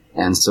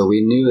And so we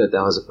knew that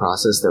that was a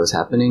process that was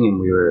happening, and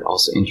we were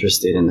also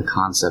interested in the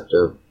concept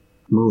of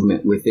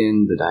movement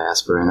within the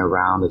diaspora and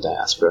around the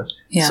diaspora.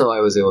 Yeah. So I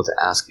was able to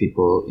ask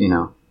people,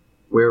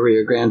 where were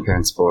your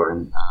grandparents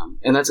born?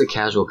 And that's a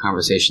casual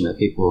conversation that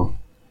people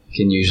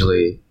can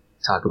usually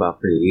talk about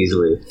pretty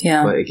easily.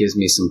 Yeah. But it gives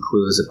me some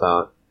clues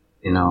about,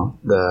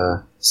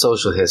 the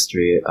social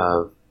history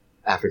of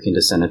African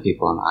descended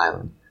people on the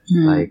island.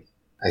 Like,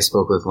 I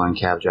spoke with one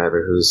cab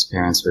driver whose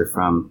parents were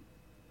from,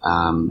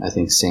 I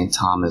think, St.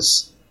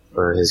 Thomas,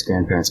 or his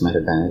grandparents might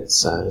have been. It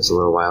was a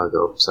little while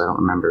ago, so I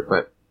don't remember.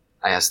 But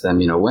I asked them,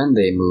 when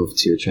they moved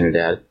to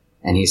Trinidad,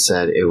 and he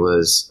said it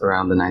was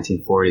around the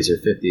 1940s or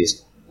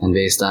 50s. And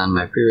based on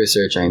my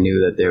pre-research, I knew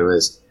that there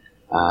was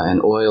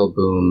an oil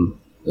boom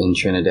in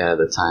Trinidad at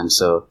the time.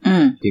 So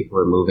people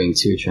were moving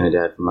to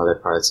Trinidad from other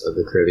parts of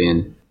the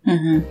Caribbean.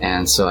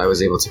 And so I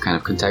was able to kind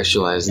of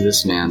contextualize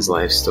this man's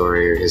life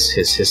story, or his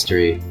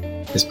history,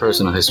 his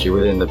personal history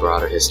within the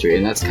broader history.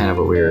 And that's kind of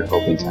what we were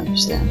hoping to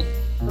understand.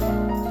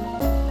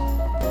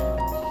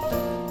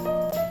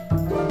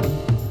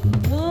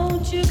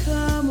 Won't you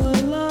come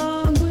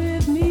along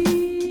with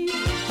me?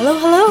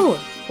 Hello.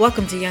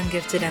 Welcome to Young,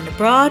 Gifted, and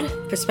Abroad,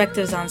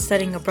 perspectives on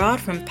studying abroad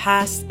from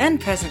past and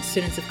present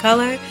students of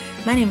color.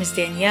 My name is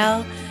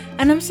Danielle,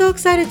 and I'm so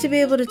excited to be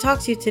able to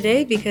talk to you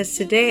today because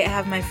today I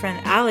have my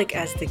friend Alec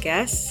as the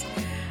guest.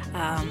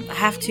 I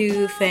have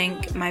to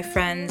thank my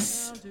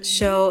friends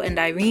Sho and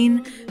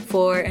Irene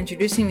for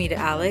introducing me to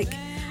Alec.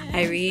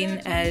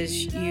 Irene,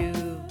 as you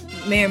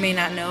may or may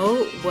not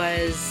know,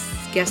 was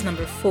guest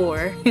number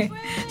 4.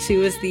 She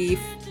was the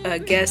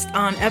guest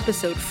on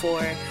episode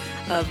 4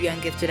 of Young,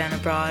 Gifted, and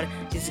Abroad.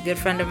 She's a good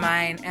friend of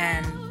mine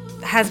and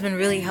has been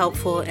really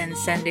helpful in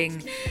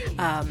sending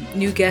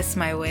new guests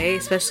my way,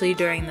 especially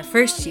during the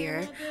first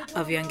year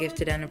of Young,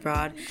 Gifted, and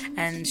Abroad.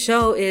 And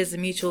Sho is a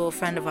mutual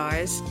friend of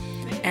ours.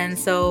 And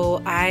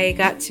so I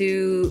got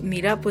to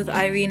meet up with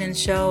Irene and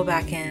Sho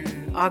back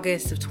in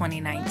August of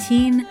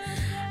 2019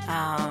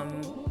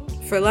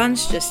 for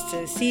lunch, just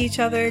to see each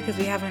other, because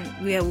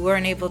we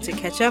weren't able to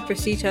catch up or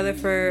see each other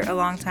for a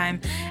long time.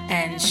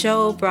 And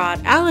Sho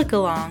brought Alec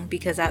along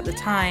because at the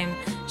time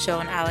Sho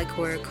and Alec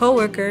were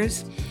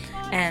co-workers.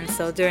 And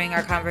so during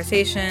our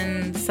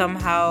conversation,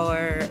 somehow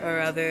or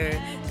other,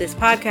 this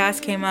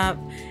podcast came up,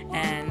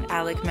 and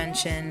Alec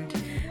mentioned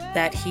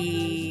that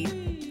he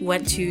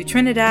went to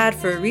Trinidad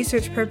for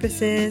research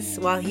purposes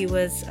while he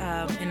was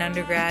in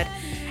undergrad.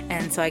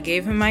 And so I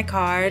gave him my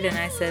card and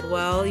I said,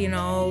 well,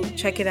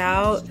 check it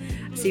out,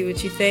 see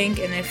what you think,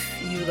 and if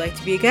you'd like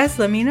to be a guest,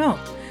 let me know.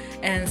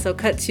 And so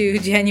cut to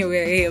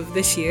January of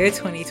this year,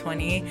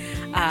 2020,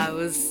 I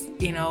was,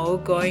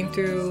 going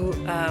through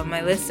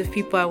my list of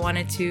people I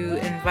wanted to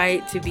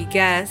invite to be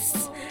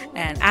guests,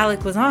 and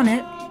Alec was on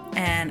it,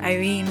 and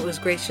Irene was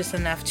gracious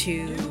enough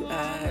to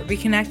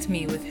reconnect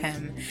me with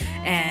him,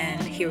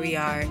 and here we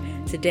are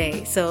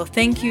today. So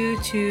thank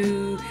you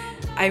to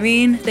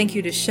Irene, thank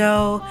you to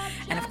Sho,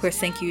 and of course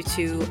thank you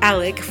to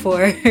Alec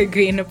for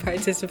agreeing to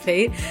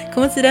participate.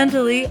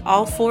 Coincidentally,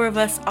 all 4 of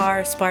us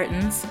are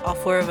Spartans. All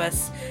 4 of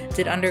us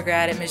did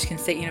undergrad at Michigan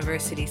State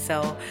University.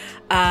 So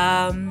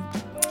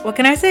what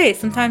can I say?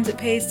 Sometimes it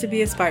pays to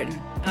be a Spartan.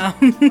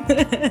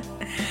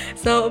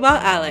 So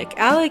about Alec.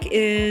 Alec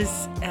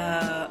is,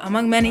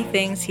 among many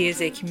things, he is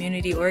a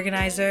community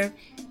organizer.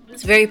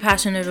 He's very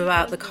passionate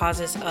about the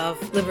causes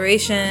of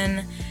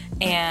liberation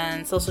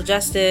and social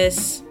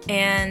justice.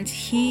 And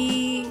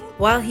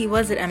while he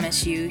was at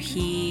MSU,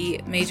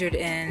 he majored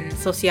in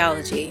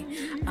sociology.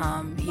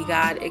 He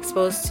got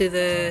exposed to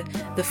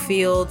the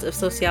field of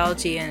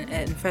sociology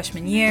in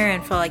freshman year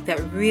and felt like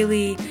that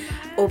really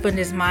opened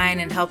his mind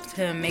and helped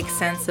him make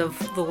sense of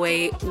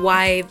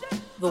why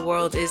the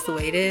world is the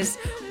way it is,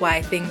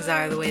 why things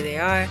are the way they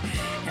are.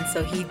 And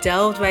so he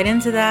delved right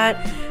into that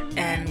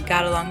and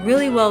got along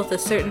really well with a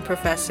certain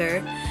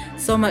professor,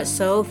 so much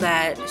so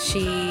that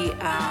she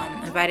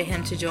invited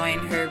him to join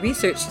her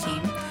research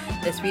team.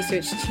 This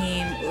research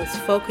team was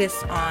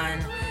focused on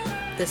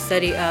the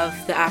study of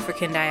the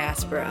African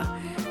diaspora.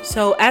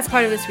 So as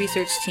part of this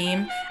research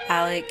team,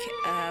 Alec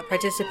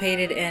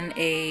participated in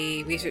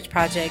a research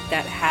project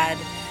that had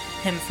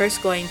him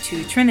first going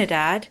to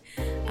Trinidad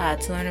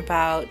to learn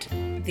about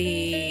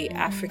the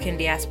African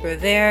diaspora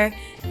there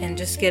and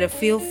just get a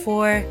feel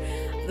for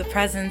the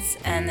presence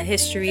and the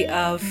history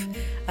of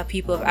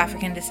people of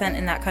African descent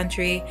in that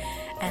country.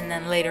 And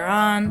then later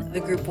on, the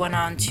group went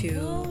on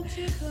to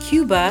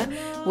Cuba,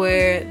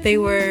 where they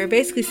were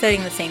basically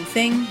studying the same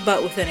thing,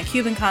 but within a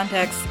Cuban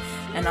context,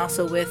 and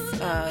also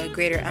with a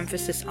greater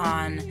emphasis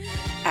on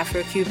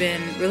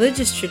Afro-Cuban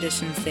religious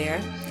traditions there.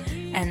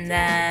 And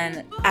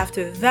then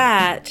after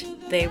that,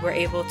 they were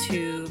able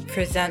to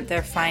present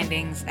their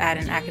findings at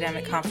an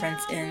academic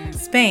conference in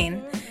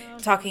Spain,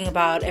 talking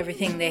about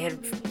everything they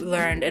had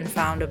learned and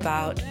found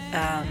about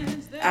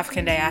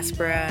African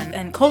diaspora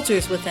and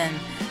cultures within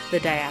the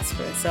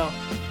diaspora. So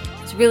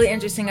it's a really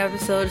interesting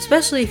episode,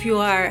 especially if you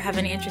have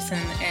any interest in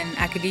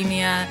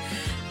academia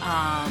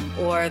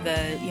or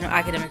the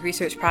academic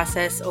research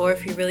process, or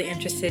if you're really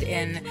interested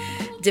in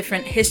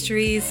different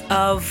histories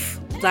of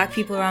Black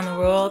people around the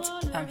world,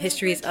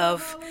 histories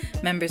of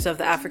members of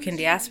the African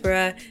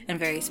diaspora in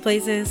various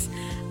places.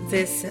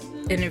 This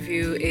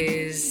interview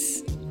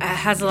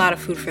has a lot of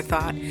food for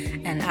thought,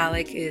 and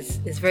Alec is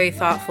very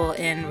thoughtful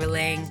in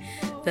relaying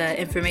the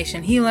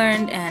information he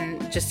learned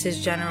and just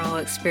his general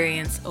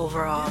experience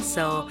overall.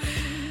 So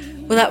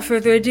without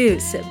further ado,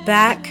 sit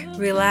back,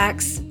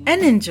 relax,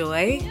 and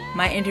enjoy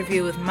my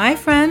interview with my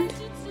friend,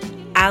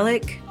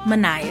 Alec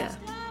Manaya.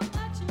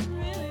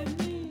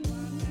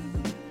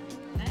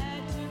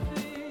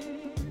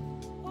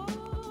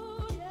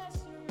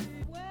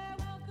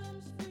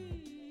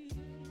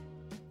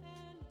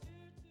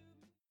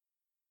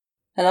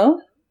 Hello?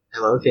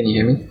 Hello, can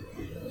you hear me?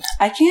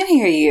 I can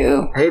hear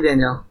you. Hey,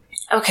 Danielle.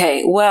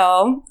 Okay,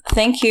 well,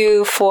 thank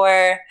you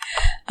for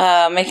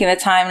making the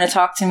time to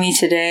talk to me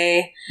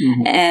today.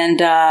 Mm-hmm.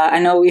 And I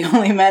know we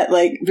only met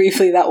like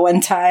briefly that one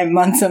time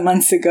months and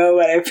months ago,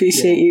 but I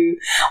appreciate you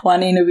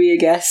wanting to be a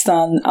guest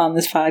on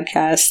this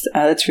podcast.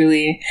 It's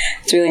really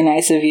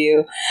nice of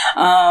you.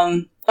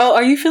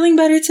 Are you feeling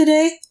better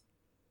today?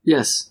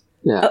 Yes.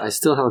 Yeah, I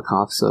still have a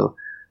cough, so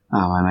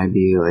I might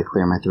be like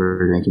clearing my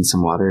throat or drinking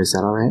some water. Is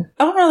that all right?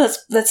 Oh no,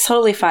 that's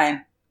totally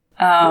fine.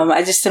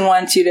 I just didn't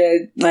want you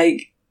to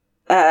like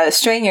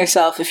strain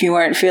yourself if you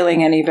weren't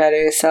feeling any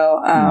better. So,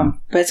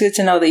 but it's good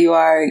to know that you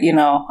are,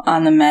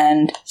 on the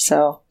mend.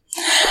 So,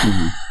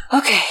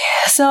 Okay.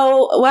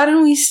 So why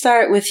don't we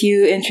start with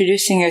you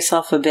introducing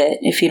yourself a bit,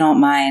 if you don't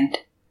mind?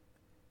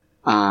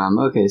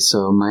 Okay.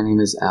 So my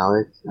name is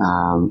Alec.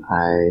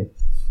 I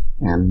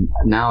am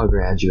now a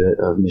graduate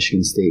of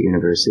Michigan State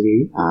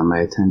University. I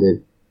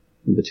attended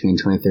between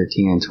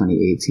 2013 and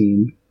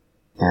 2018,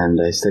 and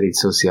I studied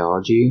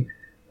sociology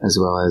as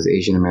well as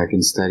Asian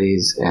American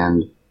studies,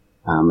 and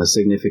a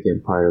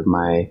significant part of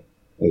my,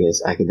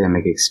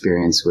 academic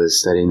experience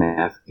was studying the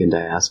African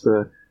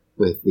diaspora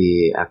with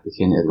the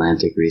African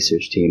Atlantic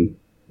Research Team,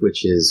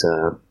 which is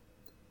an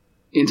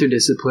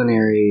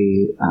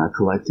interdisciplinary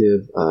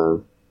collective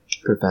of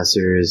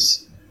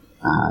professors,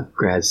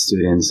 grad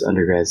students,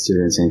 undergrad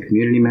students, and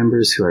community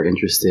members who are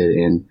interested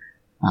in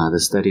the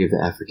study of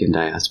the African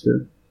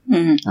diaspora.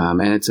 Mm-hmm.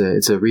 And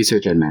it's a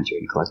research and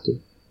mentoring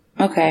collective.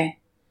 Okay.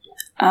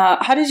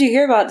 How did you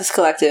hear about this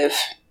collective?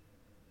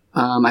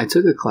 I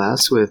took a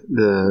class with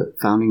the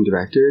founding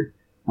director.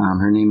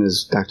 Her name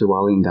is Dr.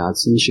 Walleen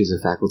Dodson. She's a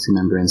faculty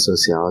member in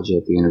sociology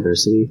at the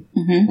university.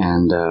 Mm-hmm.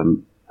 And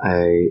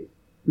I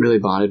really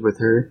bonded with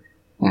her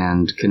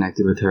and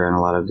connected with her on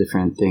a lot of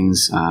different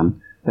things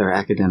that are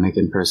academic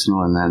and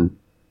personal. And then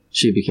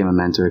she became a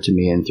mentor to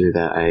me, and through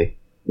that I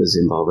was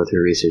involved with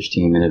her research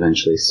team and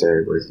eventually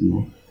started working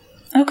there.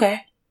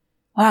 Okay.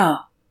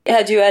 Wow.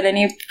 Had you had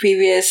any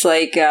previous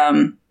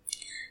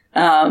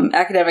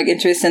academic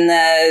interest in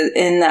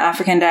the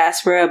African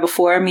diaspora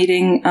before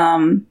meeting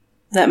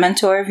that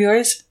mentor of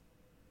yours?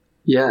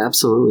 Yeah,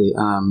 absolutely.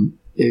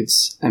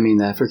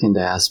 The African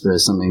diaspora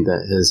is something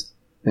that has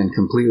been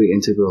completely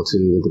integral to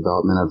the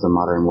development of the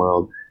modern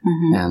world.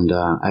 Mm-hmm. And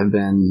I've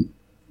been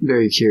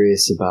very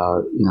curious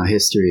about,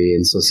 history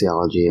and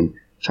sociology and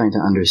trying to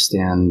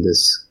understand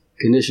this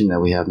condition that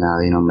we have now,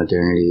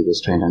 modernity,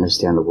 just trying to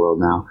understand the world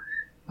now.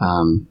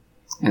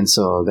 And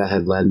so that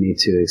had led me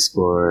to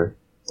explore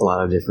a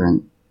lot of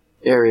different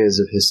areas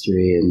of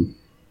history and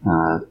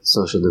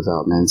social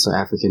development. So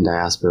African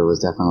diaspora was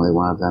definitely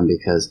one of them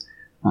because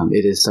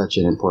it is such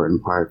an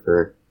important part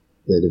for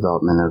the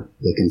development of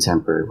the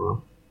contemporary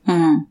world.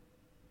 Mm.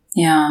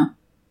 Yeah.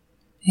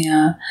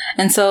 Yeah.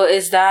 And so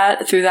is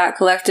that through that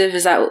collective,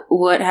 is that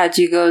what had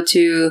you go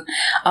to,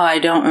 I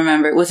don't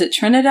remember. Was it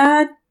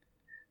Trinidad?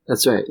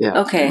 That's right.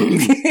 Yeah. Okay.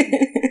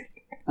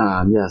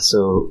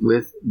 So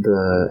with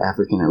the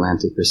African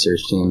Atlantic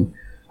Research Team,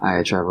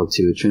 I traveled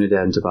to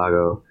Trinidad and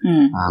Tobago.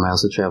 I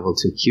also traveled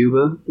to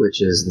Cuba,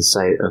 which is the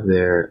site of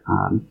their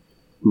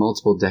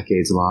multiple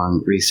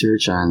decades-long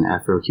research on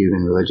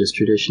Afro-Cuban religious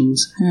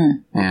traditions.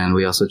 And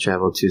we also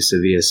traveled to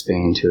Sevilla,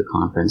 Spain, to a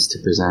conference to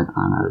present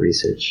on our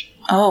research.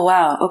 Oh,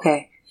 wow.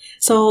 Okay.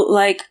 So,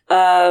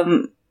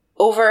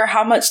 over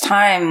how much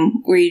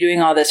time were you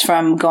doing all this,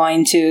 from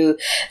going to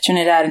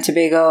Trinidad and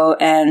Tobago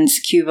and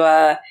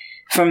Cuba,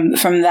 from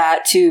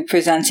that to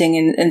presenting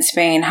in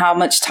Spain? How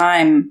much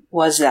time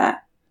was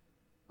that?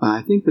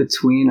 I think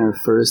between our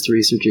first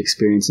research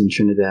experience in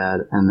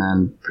Trinidad and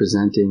then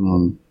presenting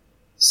in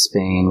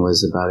Spain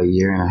was about a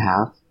year and a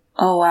half.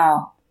 Oh,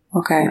 wow.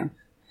 Okay. Yeah.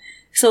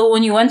 So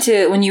when you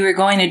were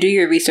going to do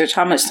your research,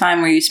 how much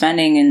time were you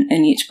spending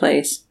in each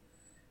place?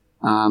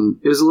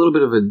 It was a little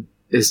bit of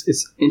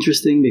it's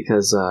interesting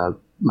because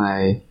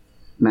my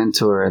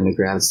mentor and the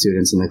grad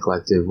students in the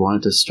collective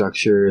wanted to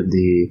structure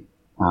the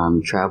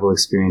travel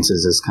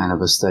experiences as kind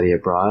of a study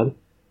abroad.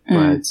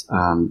 But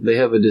they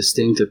have a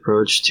distinct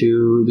approach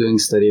to doing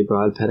study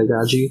abroad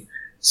pedagogy.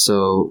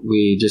 So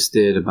we just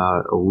did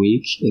about a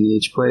week in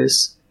each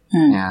place.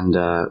 And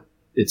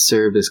it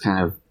served as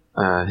kind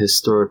of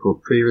historical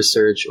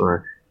pre-research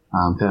or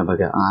kind of like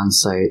an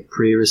on-site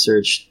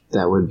pre-research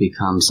that would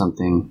become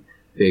something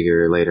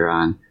bigger later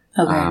on.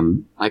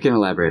 Okay. I can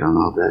elaborate on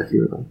all of that if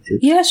you would like to.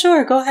 Yeah,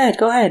 sure. Go ahead.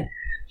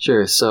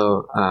 Sure.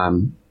 So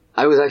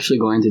I was actually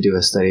going to do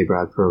a study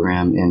abroad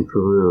program in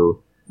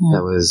Peru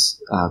that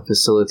was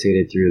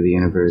facilitated through the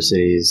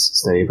university's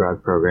study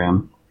abroad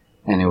program,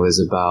 and it was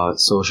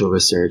about social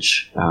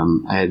research.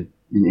 I had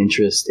an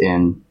interest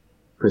in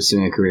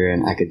pursuing a career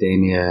in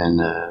academia and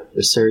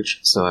research,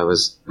 so I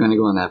was going to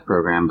go on that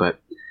program, but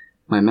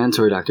my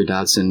mentor, Dr.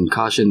 Dodson,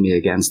 cautioned me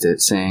against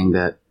it, saying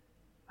that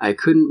I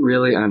couldn't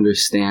really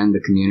understand the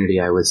community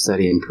I would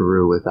study in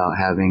Peru without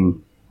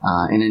having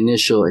an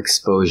initial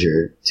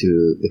exposure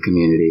to the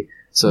community.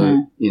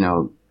 So,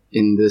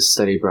 in this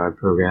study abroad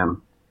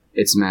program,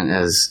 it's meant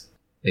as,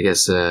 I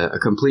guess, a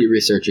complete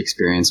research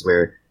experience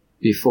where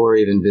before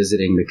even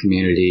visiting the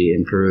community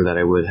in Peru that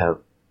I would have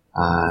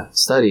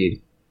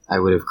studied, I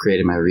would have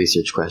created my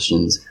research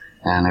questions,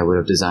 and I would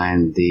have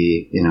designed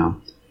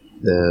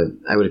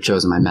I would have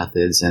chosen my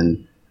methods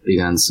and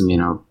begun some,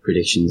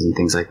 predictions and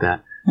things like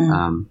that.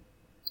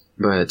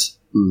 But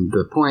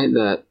the point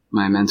that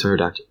my mentor,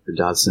 Dr.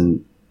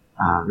 Dodson,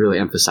 really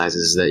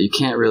emphasizes is that you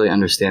can't really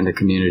understand the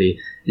community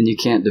and you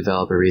can't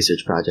develop a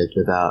research project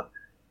without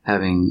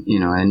having,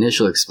 an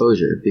initial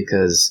exposure,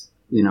 because,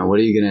 what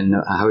are you going to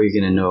know? How are you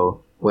going to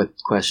know what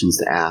questions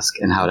to ask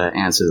and how to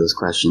answer those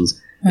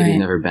questions if you've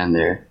never been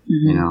there,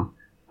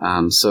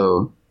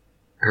 So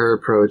her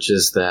approach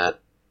is that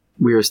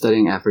we were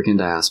studying African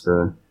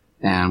diaspora,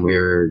 and we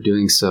were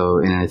doing so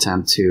in an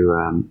attempt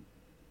to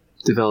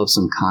develop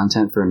some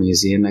content for a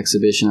museum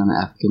exhibition on the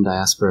African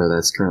diaspora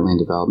that's currently in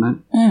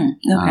development.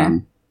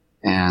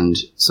 And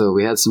so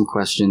we had some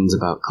questions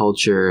about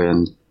culture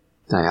and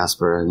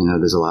diaspora.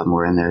 There's a lot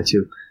more in there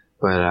too.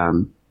 But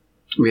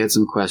we had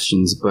some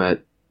questions,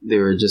 but they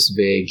were just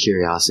vague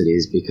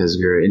curiosities because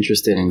we were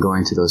interested in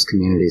going to those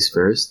communities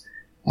first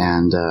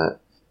and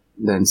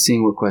then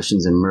seeing what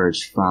questions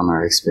emerged from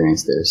our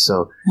experience there.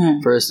 So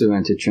first we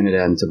went to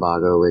Trinidad and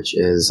Tobago, which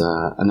is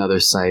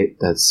another site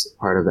that's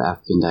part of the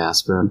African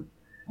diaspora.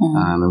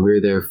 And we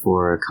were there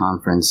for a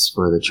conference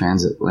for the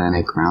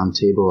Transatlantic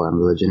Roundtable on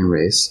Religion and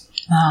Race.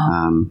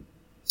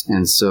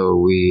 And so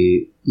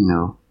we,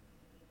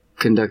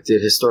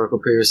 conducted historical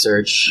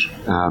pre-research.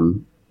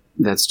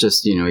 That's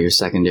just, your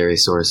secondary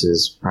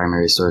sources,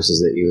 primary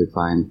sources that you would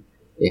find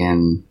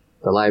in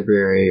the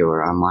library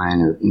or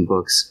online or in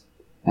books.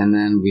 And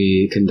then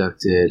we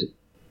conducted,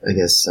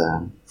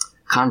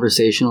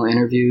 conversational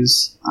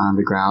interviews on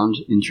the ground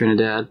in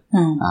Trinidad,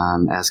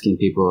 asking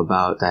people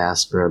about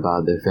diaspora,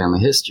 about their family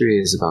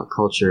histories, about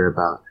culture,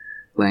 about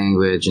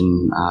language,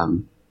 and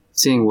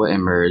seeing what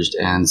emerged.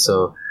 And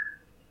so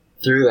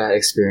through that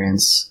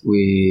experience,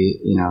 we,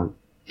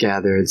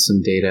 gathered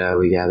some data.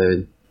 We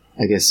gathered,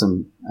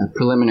 some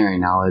preliminary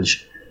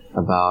knowledge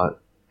about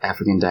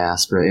African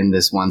diaspora in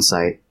this one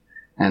site.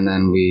 And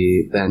then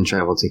we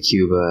traveled to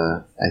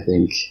Cuba, I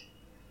think,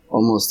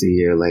 almost a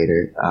year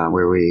later,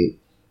 where we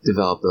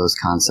developed those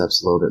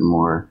concepts a little bit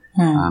more.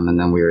 And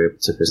then we were able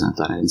to present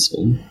on it in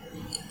Spain.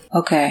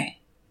 Okay.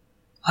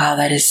 Wow,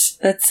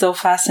 that's so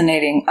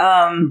fascinating.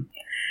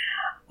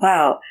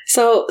 Wow.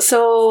 So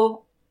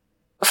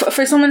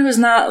for someone who's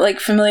not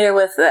familiar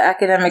with the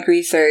academic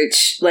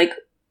research,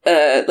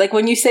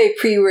 when you say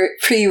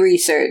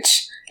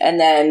pre-research and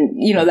then,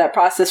 that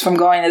process from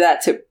going to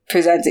that to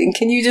presenting,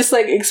 can you just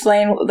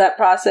explain that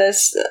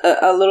process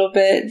a little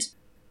bit?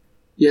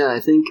 Yeah, I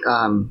think,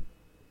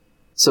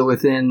 so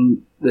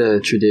within the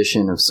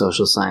tradition of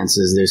social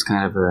sciences, there's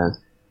kind of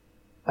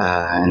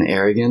an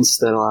arrogance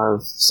that a lot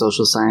of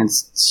social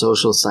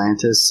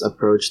scientists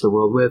approach the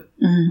world with.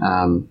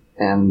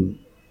 And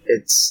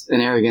it's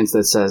an arrogance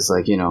that says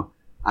I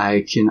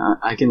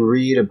can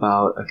read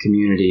about a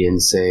community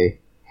and say,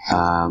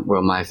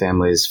 my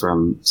family is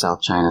from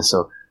South China.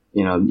 So,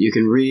 you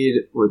can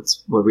read what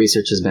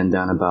research has been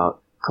done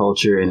about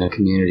culture in a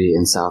community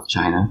in South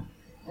China.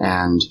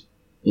 And,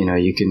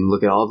 you can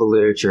look at all the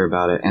literature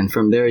about it. And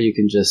from there, you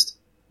can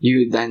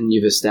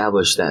you've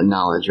established that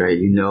knowledge, right?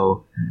 You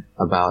know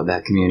about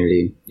that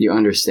community. You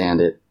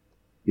understand it.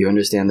 You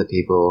understand the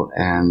people.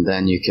 And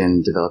then you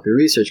can develop your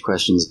research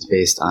questions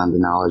based on the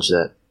knowledge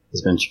that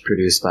has been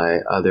produced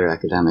by other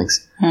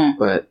academics.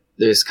 But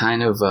there's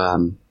kind of,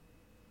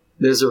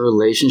 there's a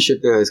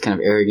relationship there that's kind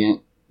of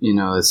arrogant.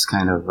 It's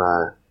kind of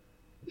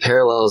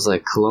parallels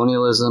like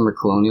colonialism or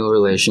colonial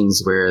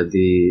relations where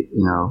the,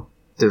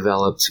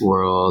 developed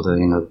world,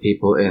 the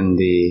people in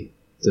the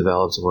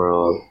developed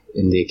world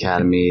in the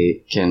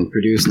academy can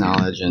produce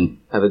knowledge and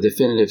have a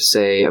definitive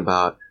say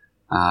about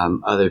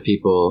other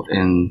people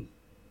in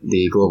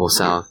the global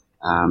south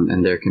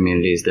and their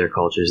communities, their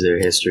cultures, their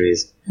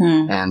histories.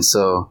 And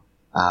so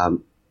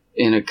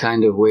in a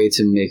kind of way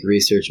to make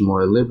research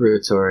more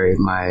liberatory,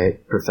 my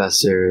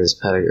professor's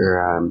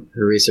her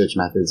research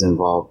methods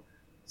involve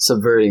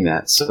subverting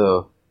that.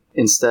 So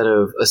instead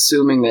of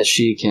assuming that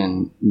she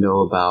can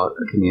know about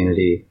a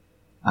community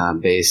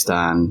based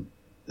on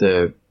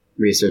the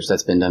research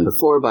that's been done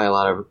before by a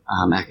lot of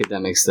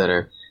academics that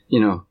are,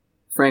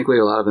 frankly,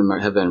 a lot of them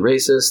have been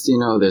racist.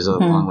 There's a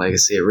long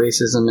legacy of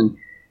racism in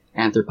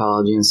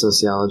anthropology and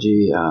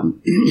sociology.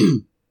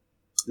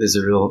 There's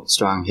a real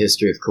strong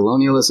history of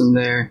colonialism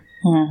there.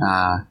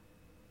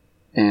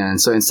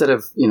 And so instead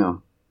of,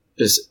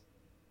 just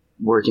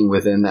working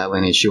within that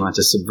lineage, she wanted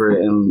to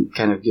subvert it and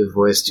kind of give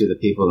voice to the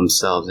people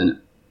themselves. And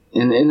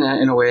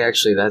in a way,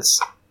 actually, that's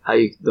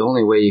the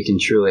only way you can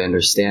truly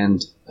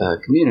understand a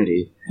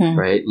community,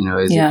 right?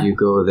 Is if you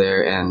go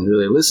there and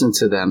really listen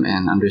to them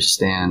and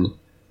understand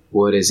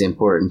what is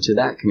important to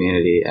that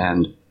community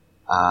and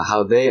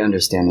how they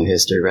understand their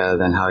history, rather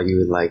than how you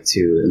would like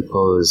to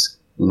impose,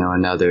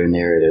 another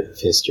narrative of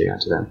history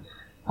onto them,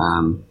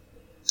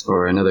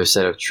 or another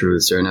set of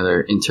truths, or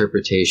another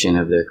interpretation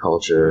of their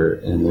culture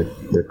and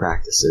their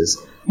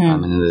practices.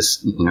 And in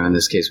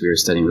this case, we were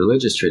studying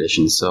religious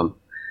traditions. So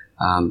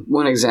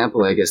one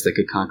example, I guess, that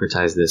could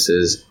concretize this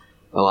is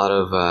a lot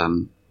of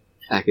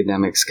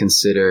academics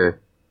consider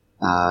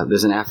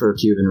there's an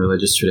Afro-Cuban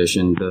religious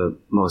tradition, the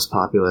most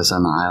populous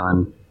on the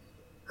island,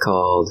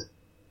 called,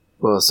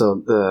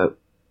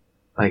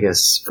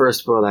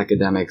 first world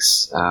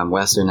academics,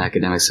 Western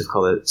academics have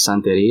called it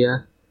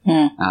Santeria,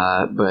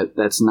 but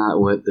that's not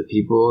what the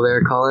people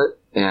there call it,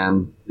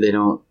 and they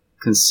don't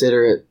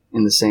consider it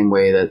in the same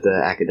way that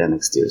the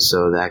academics do.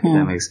 So the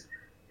academics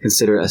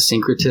consider a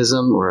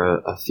syncretism or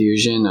a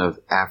fusion of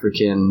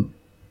African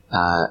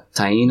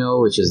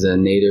Taino, which is the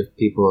native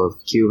people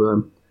of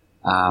Cuba,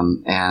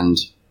 and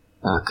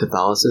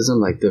Catholicism,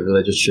 like the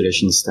religious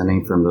traditions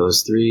stemming from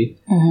those three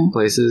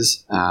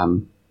places.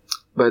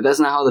 But that's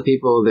not how the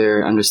people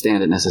there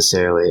understand it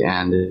necessarily,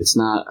 and it's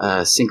not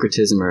a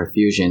syncretism or a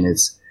fusion.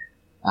 It's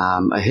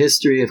a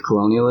history of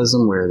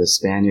colonialism where the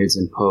Spaniards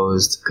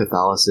imposed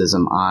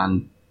Catholicism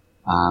on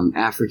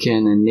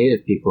African and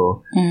native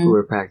people who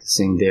were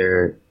practicing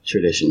their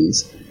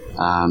traditions.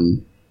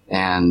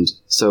 And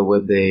so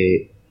what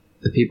the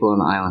people on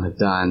the island have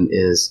done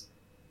is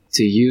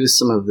to use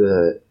some of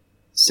the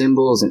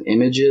symbols and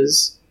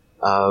images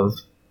of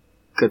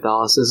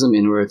Catholicism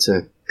in order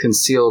to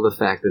conceal the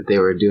fact that they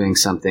were doing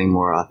something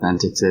more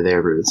authentic to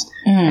their roots,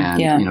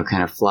 and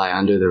kind of fly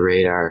under the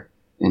radar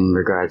in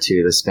regard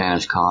to the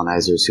Spanish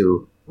colonizers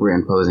who were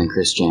imposing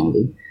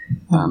Christianity.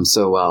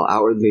 So while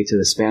outwardly to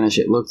the Spanish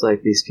it looked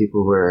like these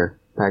people were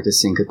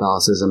practicing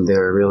Catholicism, they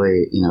were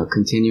really,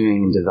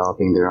 continuing and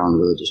developing their own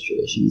religious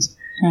traditions.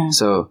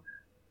 So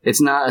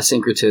it's not a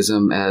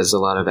syncretism, as a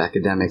lot of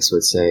academics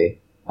would say.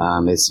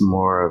 It's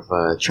more of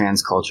a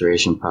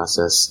transculturation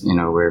process,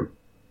 where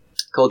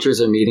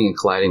cultures are meeting and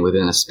colliding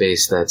within a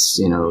space that's,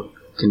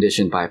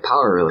 conditioned by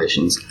power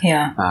relations.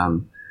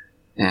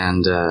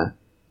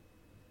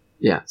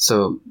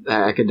 So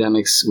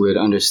academics would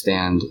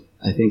understand,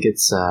 I think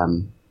it's,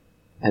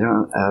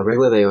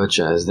 Regla de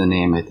Ocha is the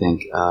name, I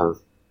think,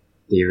 of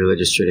the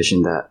religious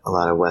tradition that a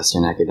lot of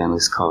Western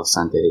academics call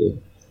Santeria.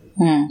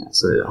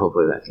 So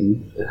hopefully that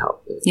can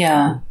help.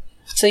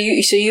 So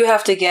you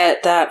have to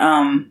get that,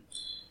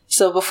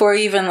 so before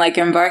even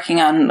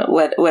embarking on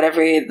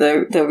whatever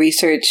the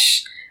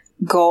research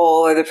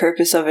goal or the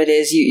purpose of it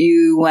is,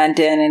 you went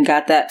in and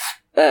got that,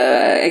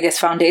 I guess,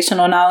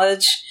 foundational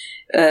knowledge.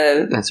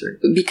 That's right.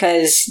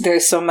 Because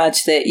there's so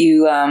much that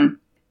you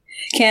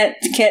can't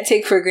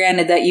take for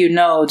granted that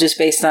just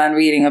based on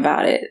reading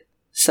about it.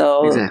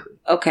 So exactly.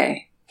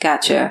 Okay,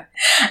 gotcha.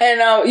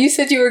 And you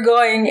said you were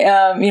going,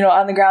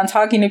 on the ground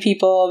talking to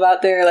people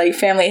about their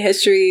family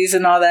histories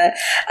and all that.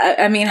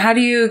 I mean, how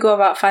do you go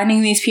about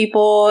finding these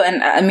people?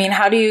 And I mean,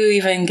 how do you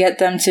even get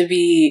them to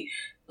be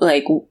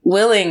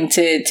willing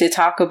to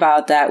talk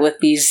about that with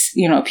these,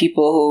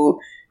 people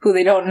who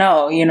they don't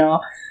know,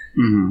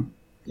 Mm-hmm.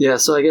 Yeah,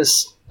 so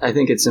I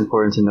think it's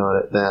important to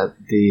note that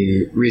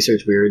the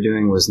research we were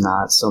doing was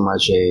not so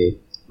much a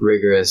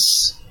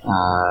rigorous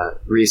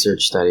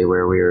research study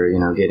where we were,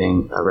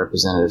 getting a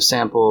representative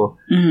sample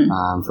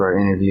for our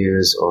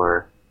interviews,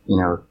 or,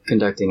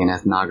 conducting an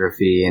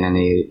ethnography in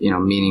any,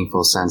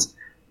 meaningful sense.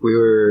 We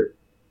were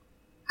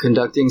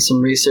conducting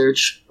some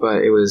research,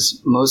 but it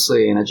was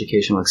mostly an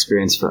educational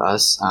experience for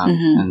us.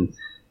 And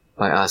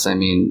by us, I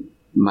mean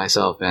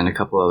myself and a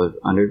couple of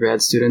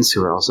undergrad students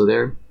who were also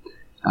there.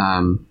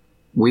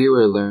 We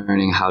were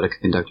learning how to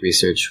conduct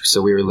research.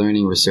 So we were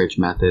learning research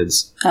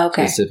methods,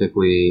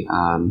 specifically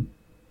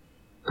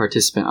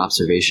participant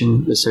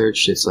observation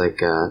research. It's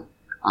like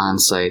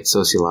on-site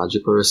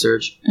sociological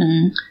research.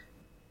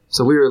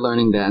 So we were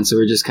learning that, and so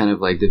we were just kind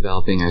of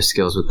developing our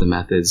skills with the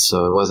methods.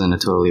 So it wasn't a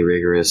totally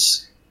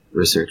rigorous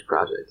research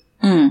project.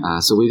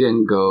 So we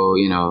didn't go,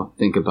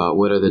 think about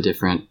what are the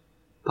different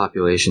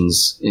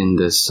populations in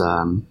this,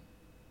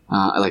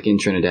 like in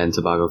Trinidad and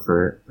Tobago,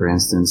 for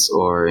instance,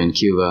 or in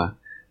Cuba.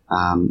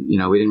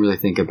 We didn't really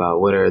think about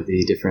what are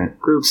the different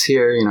groups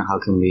here, how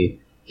can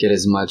we get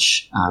as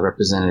much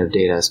representative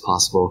data as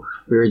possible.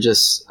 We were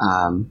just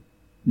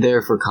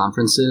there for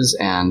conferences,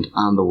 and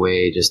on the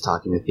way just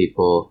talking with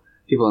people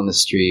on the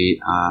street,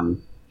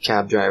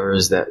 cab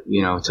drivers that,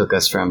 took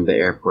us from the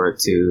airport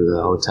to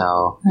the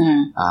hotel.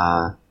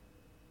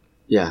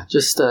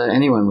 Just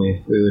anyone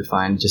we would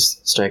find,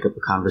 just strike up a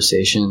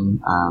conversation.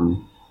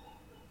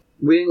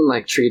 We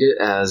didn't treat it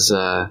as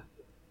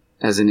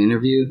as an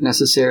interview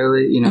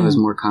necessarily. You know, it was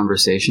more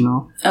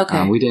conversational.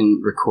 Okay. We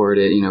didn't record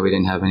it. You know, we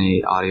didn't have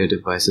any audio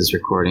devices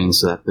recording,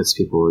 so that puts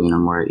people, you know,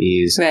 more at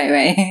ease.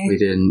 Right. We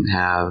didn't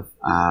have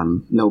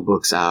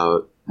notebooks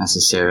out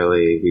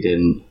necessarily. We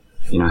didn't,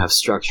 you know, have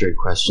structured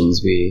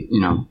questions. We,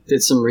 you know,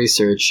 did some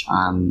research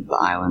on the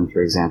island,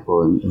 for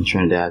example, in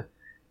Trinidad,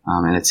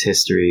 and its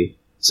history.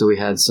 So we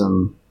had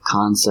some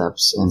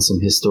concepts and some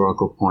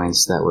historical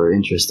points that were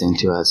interesting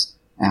to us.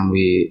 And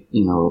we,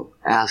 you know,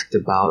 asked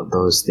about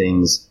those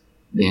things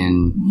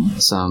in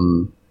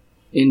some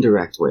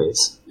indirect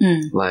ways.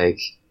 Like,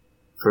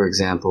 for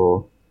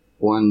example,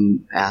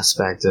 one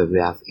aspect of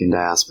the African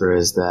diaspora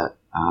is that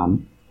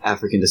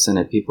African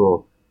descendant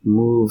people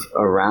move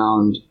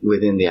around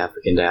within the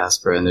African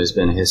diaspora, and there's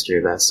been a history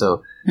of that.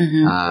 So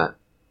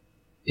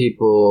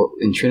people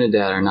in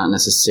Trinidad are not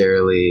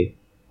necessarily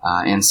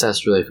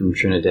ancestrally from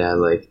Trinidad,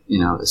 like, you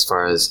know, as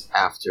far as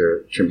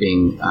after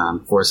being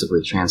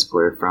forcibly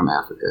transported from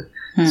Africa.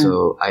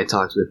 So I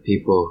talked with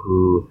people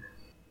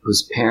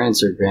whose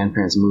parents or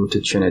grandparents moved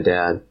to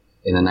Trinidad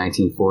in the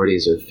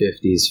 1940s or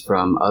 50s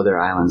from other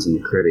islands in the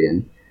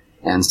Caribbean.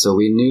 And so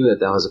we knew that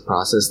that was a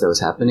process that was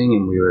happening,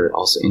 and we were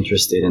also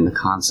interested in the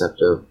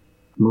concept of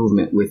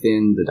movement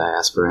within the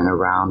diaspora and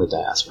around the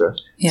diaspora.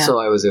 Yeah. So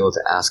I was able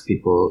to ask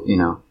people, you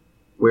know,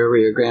 where were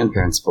your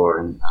grandparents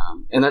born?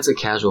 And that's a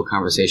casual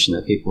conversation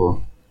that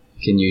people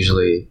can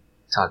usually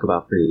talk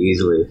about pretty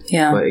easily.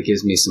 Yeah. But it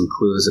gives me some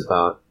clues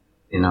about,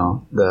 you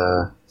know,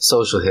 the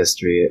social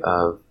history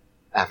of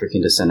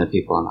African descendant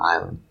people on the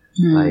island.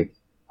 Like,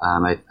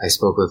 I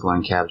spoke with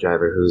one cab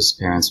driver whose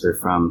parents were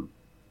from,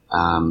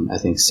 I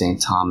think,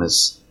 St.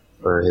 Thomas,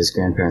 or his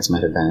grandparents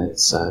might have been. It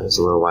was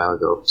a little while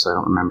ago, so I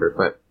don't remember.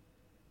 But,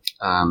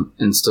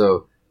 and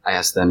so I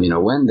asked them, you know,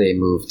 when they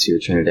moved to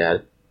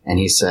Trinidad, and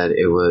he said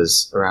it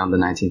was around the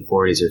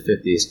 1940s or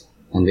 50s.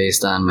 And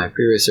based on my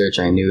pre-research,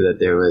 I knew that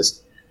there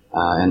was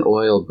an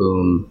oil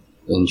boom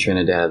in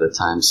Trinidad at the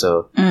time.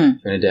 So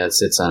Trinidad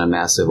sits on a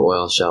massive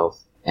oil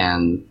shelf,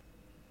 and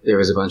there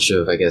was a bunch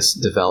of, I guess,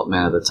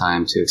 development at the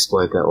time to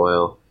exploit that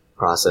oil,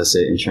 process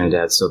it in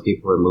Trinidad. So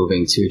people were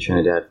moving to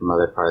Trinidad from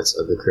other parts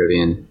of the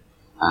Caribbean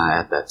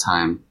at that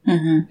time.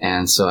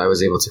 And so I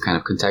was able to kind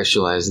of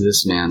contextualize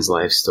this man's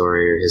life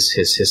story, or his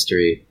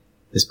history,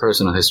 his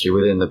personal history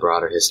within the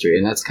broader history.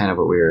 And that's kind of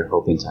what we were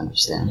hoping to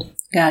understand.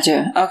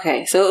 Gotcha.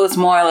 Okay. So it was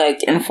more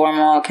like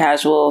informal,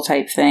 casual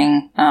type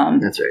thing.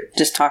 That's right.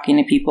 Just talking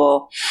to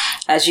people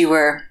as you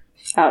were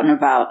out and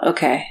about.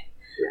 Okay.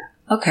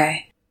 Yeah.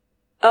 Okay.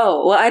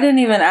 Oh, well, I didn't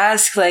even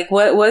ask, like,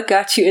 what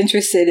got you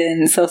interested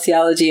in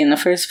sociology in the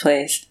first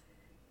place?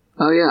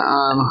 Oh, yeah.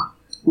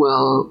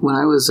 Well, when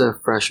I was a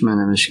freshman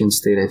at Michigan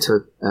State, I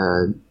took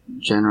a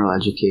general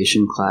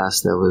education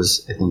class that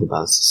was, I think,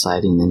 about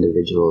society and the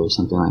individual or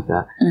something like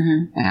that.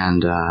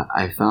 And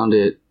I found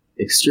it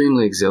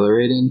extremely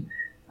exhilarating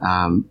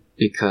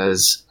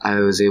because I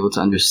was able to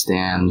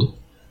understand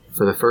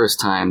for the first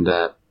time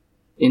that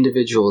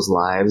individuals'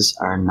 lives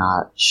are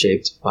not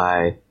shaped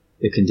by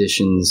the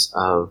conditions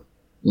of,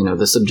 you know,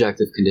 the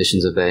subjective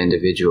conditions of that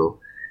individual.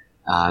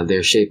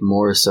 They're shaped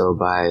more so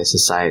by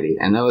society.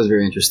 And that was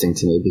very interesting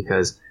to me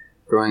because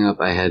growing up,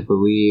 I had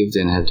believed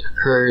and had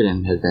heard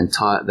and had been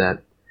taught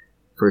that,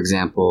 for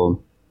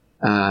example,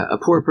 a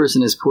poor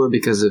person is poor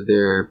because of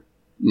their,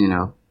 you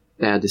know,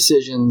 bad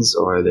decisions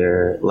or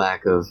their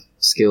lack of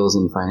skills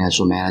in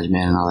financial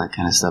management and all that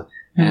kind of stuff.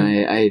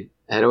 And I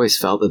had always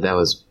felt that that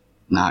was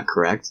not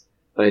correct,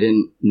 but I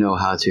didn't know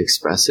how to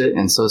express it.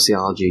 And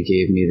sociology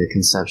gave me the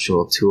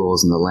conceptual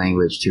tools and the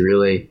language to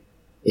really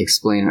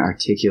explain and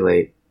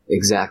articulate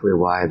exactly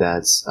why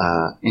that's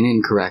an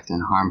incorrect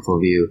and harmful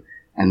view,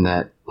 and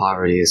that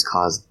poverty is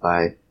caused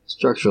by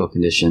structural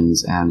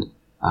conditions and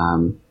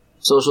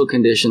social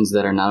conditions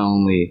that are not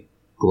only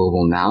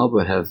global now,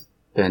 but have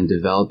been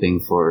developing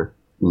for,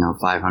 you know,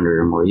 500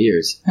 or more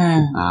years.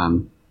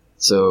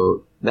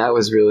 So that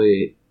was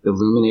really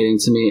illuminating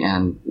to me.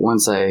 And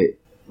once I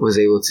was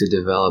able to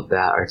develop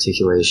that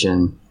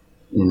articulation,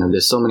 you know,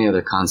 there's so many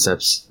other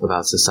concepts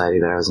about society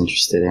that I was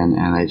interested in,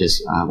 and I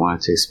just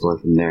wanted to explore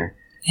from there.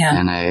 Yeah.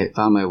 And I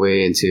found my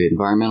way into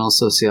environmental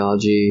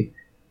sociology,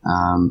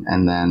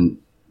 and then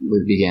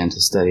we began to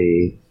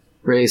study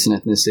race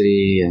and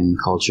ethnicity and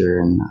culture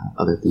and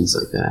other things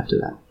like that after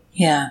that.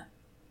 Yeah.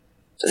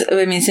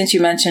 I mean, since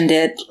you mentioned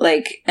it,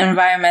 like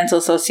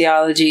environmental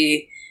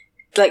sociology,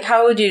 like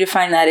how would you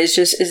define that? Is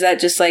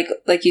that just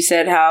like you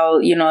said, how,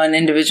 you know, an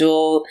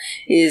individual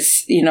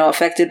is, you know,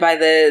 affected by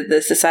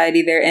the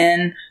society they're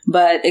in,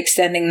 but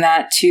extending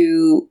that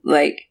to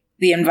like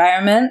the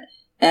environment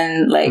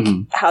and like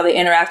how they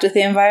interact with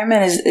the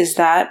environment? Is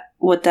that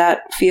what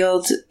that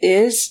field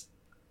is?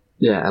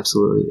 Yeah,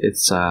 absolutely.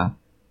 It's the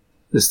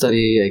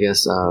study, I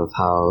guess, of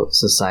how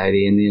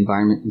society and the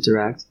environment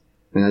interact.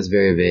 And that's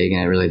very vague,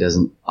 and it really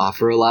doesn't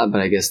offer a lot,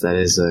 but I guess that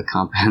is a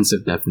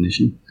comprehensive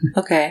definition.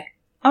 Okay.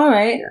 All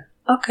right.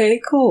 Yeah. Okay,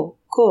 cool.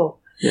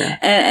 Yeah.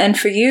 And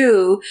for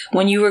you,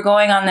 when you were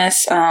going on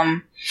this,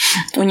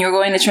 when you were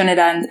going to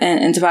Trinidad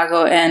and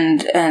Tobago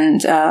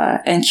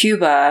and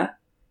Cuba,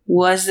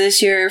 Was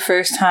this your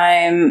first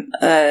time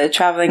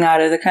traveling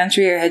out of the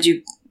country, or had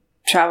you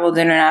traveled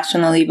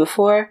internationally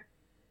before?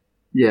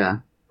 Yeah,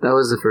 that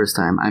was the first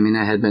time. I mean,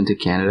 I had been to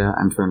Canada.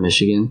 I'm from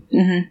Michigan.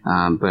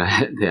 Mm-hmm.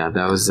 But yeah,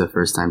 that was the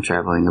first time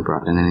traveling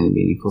abroad in any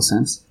meaningful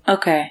sense.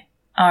 Okay.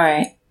 All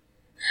right.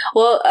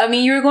 Well, I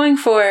mean, you were going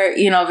for,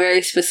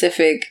 very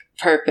specific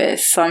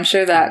purpose. So I'm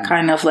sure that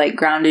kind of like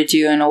grounded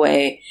you in a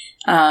way.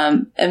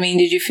 I mean,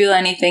 did you feel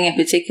anything in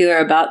particular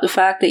about the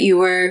fact that you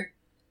were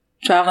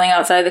traveling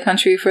outside the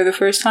country for the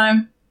first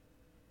time?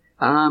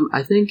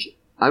 I think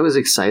I was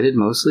excited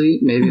mostly,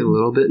 maybe a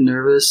little bit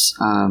nervous.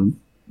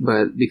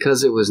 But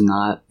because it was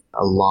not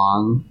a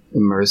long,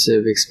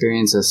 immersive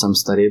experience as some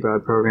study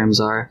abroad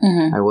programs are,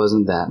 I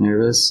wasn't that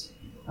nervous.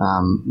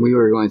 We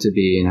were going to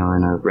be, in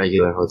a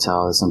regular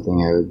hotel or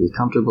something I would be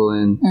comfortable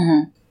in.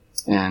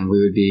 And we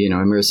would be,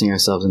 immersing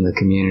ourselves in the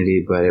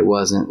community, but it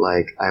wasn't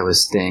like I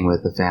was staying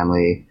with the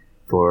family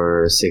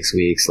for 6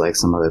 weeks like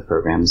some other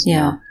programs.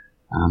 Yeah.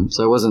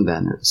 So I wasn't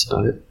that nervous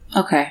about it.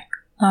 Okay.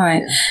 All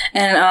right.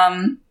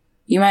 And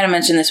you might have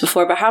mentioned this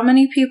before, but how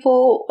many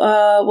people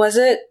was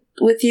it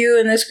with you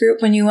in this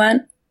group when you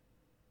went?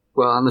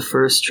 Well, on the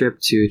first trip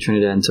to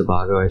Trinidad and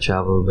Tobago, I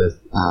traveled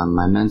with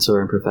my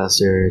mentor and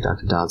professor,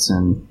 Dr.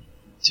 Dodson,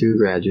 2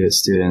 graduate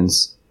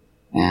students,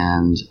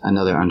 and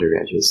another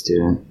undergraduate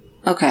student.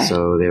 Okay.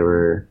 So there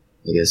were,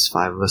 I guess,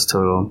 5 of us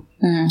total.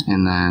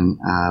 And then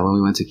when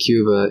we went to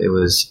Cuba, it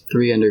was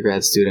 3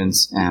 undergrad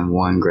students and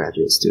 1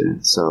 graduate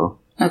student. So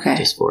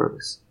just 4 of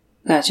us.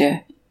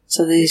 Gotcha.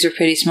 So these are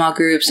pretty small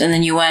groups. And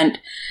then you went,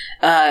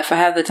 if I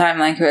have the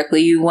timeline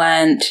correctly, you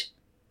went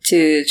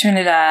to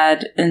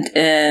Trinidad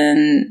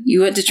and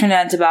you went to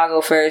Trinidad and Tobago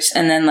first,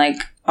 and then like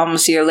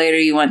almost a year later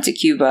you went to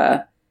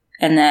Cuba,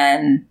 and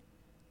then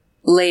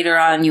later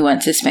on you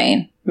went to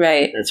Spain,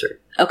 right? That's right.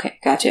 Okay,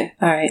 gotcha.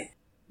 All right.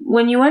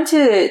 When you went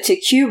to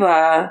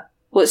Cuba,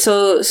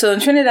 so in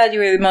Trinidad you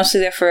were mostly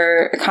there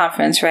for a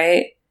conference,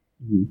 right?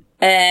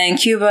 And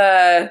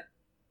Cuba,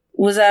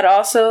 was that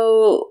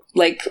also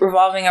like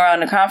revolving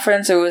around a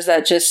conference, or was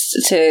that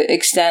just to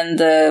extend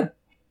the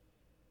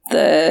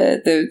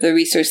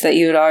research that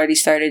you had already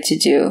started to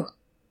do?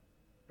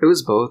 It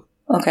was both.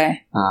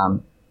 Okay.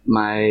 So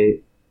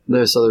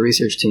the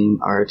research team,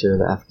 ART, or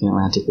the African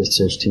Atlantic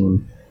Research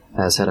Team,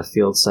 has had a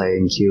field site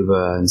in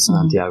Cuba and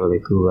Santiago de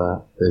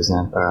Cuba, for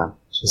example,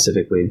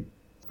 specifically,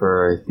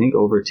 for I think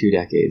over 2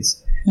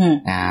 decades.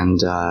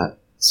 And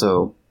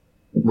so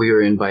we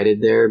were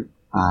invited there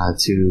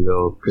to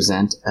go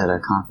present at a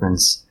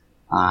conference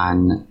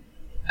on,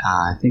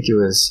 I think it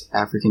was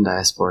African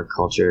diasporic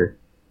culture.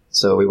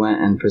 So we went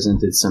and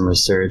presented some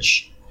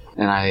research,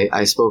 and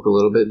I spoke a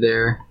little bit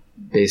there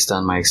based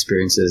on my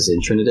experiences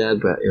in Trinidad,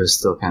 but it was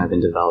still kind of in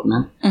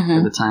development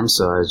at the time.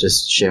 So I was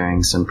just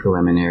sharing some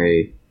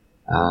preliminary,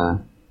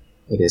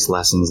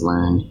 lessons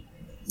learned.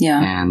 Yeah.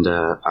 And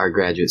our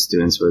graduate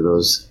students were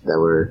those that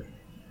were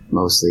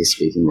mostly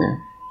speaking there.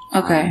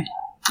 Okay.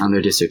 On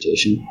their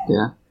dissertation,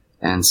 yeah.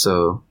 And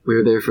so we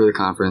were there for the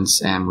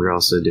conference, and we were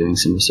also doing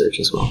some research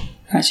as well.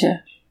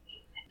 Gotcha.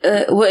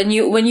 When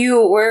you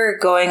were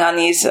going on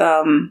these,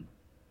 sorry.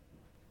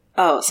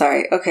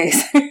 Okay.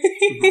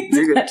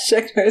 You're good.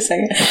 Check for a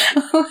second.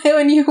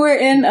 When you were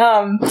in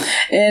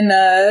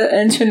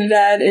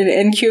Trinidad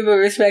and Cuba,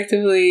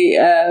 respectively,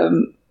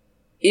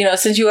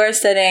 since you are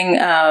studying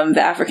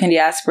the African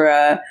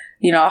diaspora,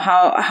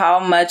 how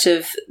much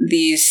of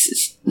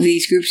these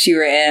groups you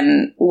were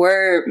in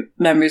were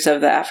members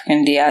of the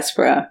African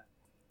diaspora?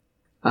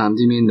 Do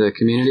you mean the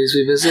communities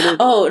we visited?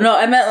 Oh, no,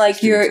 I meant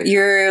like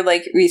your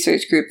like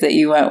research group that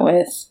you went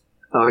with.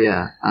 Oh,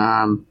 yeah.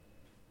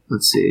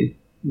 Let's see.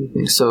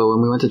 So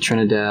when we went to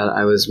Trinidad,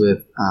 I was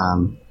with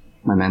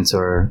my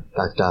mentor,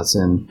 Dr.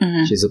 Dodson.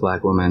 She's a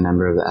Black woman,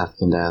 member of the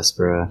African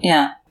diaspora.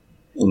 Yeah.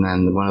 And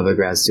then one of the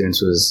grad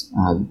students was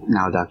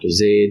now Dr.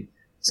 Zaid.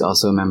 He's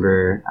also a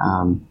member.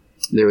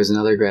 There was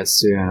another grad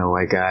student, a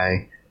white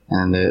guy,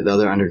 and the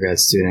other undergrad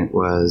student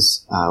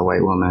was a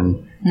white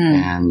woman.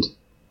 And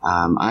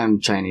I'm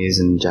Chinese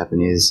and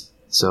Japanese,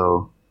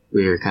 so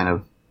we were kind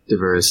of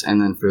diverse.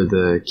 And then for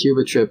the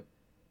Cuba trip,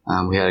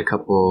 we had a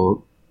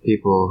couple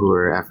people who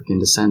were African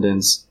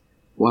descendants,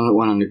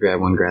 one undergrad,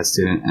 one grad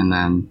student, and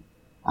then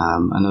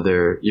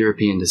another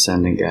European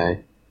descendant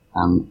guy,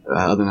 who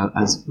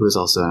was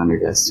also an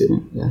undergrad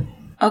student. Yeah.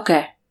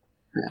 Okay.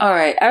 Yeah. All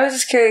right. I was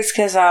just curious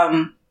because,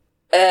 not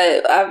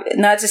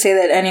to say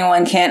that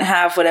anyone can't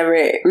have whatever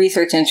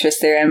research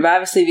interest they're in, but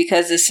obviously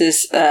because this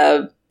is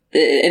an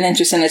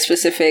interest in a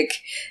specific,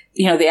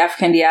 the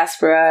African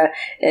diaspora,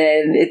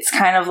 and it's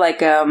kind of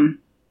like,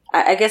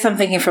 I guess I'm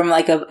thinking from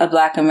like a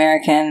Black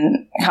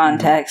American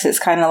context. It's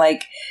kind of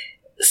like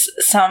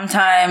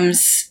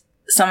sometimes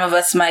some of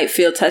us might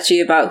feel touchy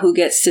about who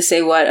gets to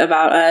say what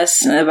about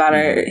us and about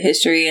our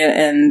history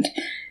and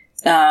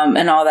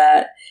all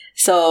that.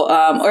 So,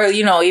 or,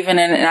 even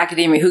in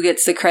academia, who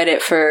gets the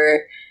credit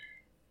for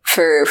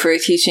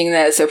teaching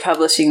this or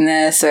publishing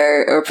this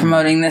or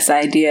promoting this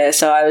idea.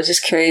 So I was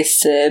just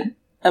curious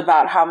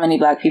about how many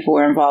Black people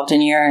were involved in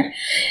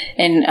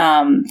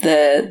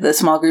the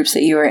small groups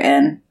that you were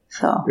in.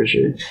 So For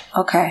sure.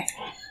 okay.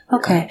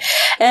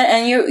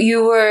 And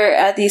you were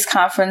at these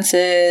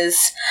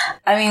conferences.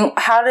 I mean,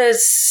 how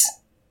does,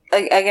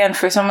 again,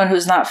 for someone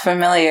who's not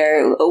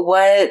familiar,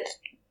 what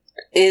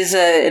is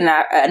an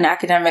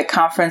academic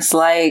conference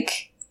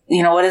like?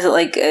 You know, what is it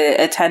like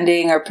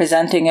attending or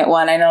presenting at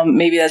one? I know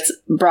maybe that's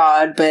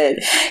broad, but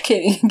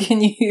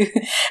can you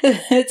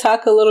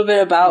talk a little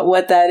bit about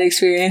what that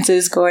experience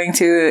is going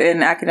to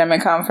an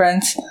academic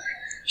conference?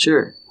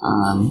 Sure.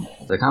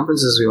 The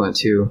conferences we went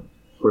to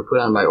were put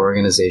on by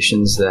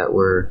organizations that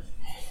were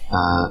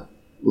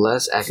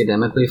less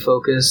academically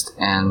focused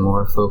and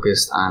more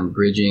focused on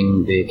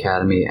bridging the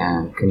academy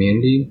and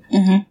community.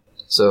 Mm-hmm.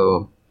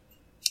 So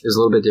there's a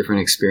little bit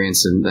different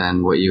experience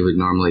than what you would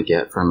normally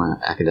get from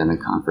an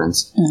academic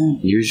conference.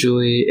 Mm-hmm.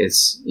 Usually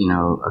it's,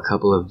 a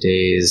couple of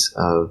days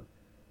of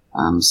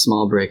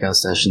small breakout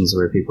sessions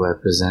where people are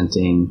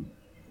presenting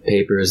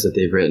papers that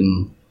they've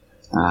written.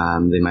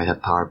 They might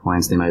have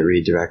PowerPoints, they might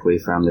read directly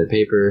from their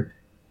paper,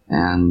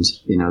 and,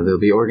 they'll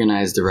be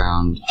organized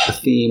around a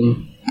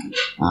theme.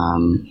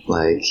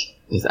 Like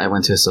I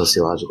went to a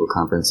sociological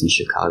conference in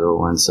Chicago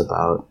once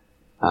about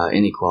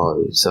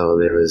inequality. So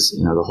there was,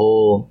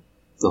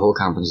 the whole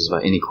conference was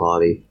about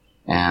inequality,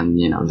 and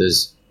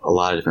there's a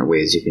lot of different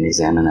ways you can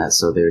examine that.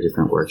 So there are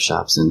different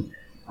workshops and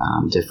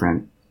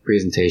different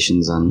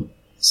presentations on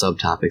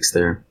subtopics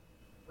there.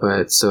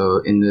 But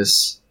so in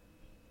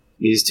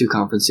these two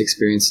conference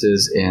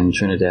experiences in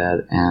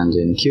Trinidad and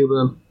in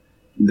Cuba,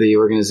 the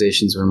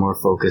organizations were more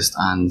focused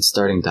on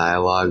starting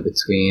dialogue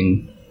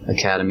between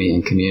academy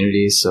and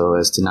community, so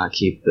as to not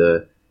keep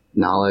the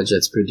knowledge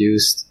that's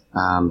produced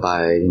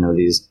by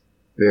these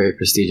very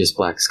prestigious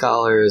Black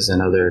scholars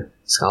and other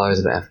scholars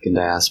of the African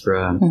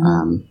diaspora,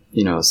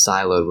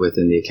 siloed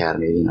within the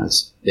academy.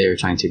 They were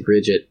trying to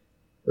bridge it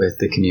with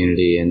the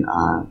community, and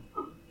a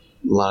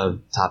lot of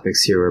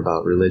topics here were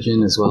about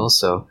religion as well.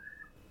 So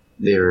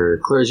there were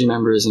clergy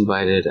members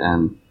invited,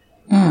 and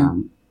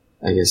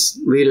I guess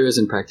leaders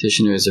and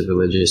practitioners of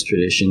religious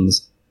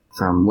traditions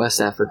from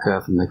West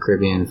Africa, from the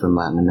Caribbean, from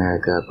Latin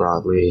America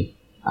broadly.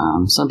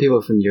 Some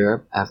people from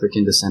Europe,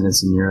 African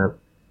descendants in Europe,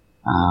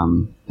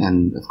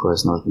 and of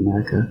course North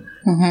America.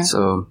 Mm-hmm.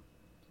 So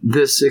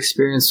this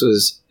experience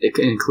it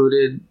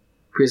included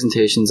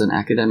presentations on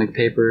academic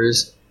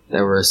papers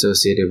that were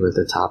associated with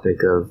the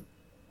topic of,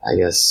 I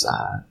guess,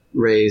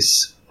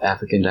 race,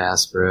 African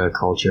diaspora,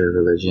 culture,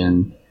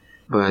 religion.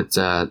 But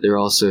there were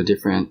also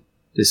different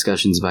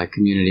discussions by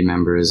community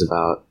members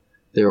about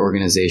their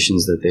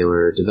organizations that they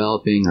were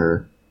developing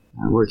or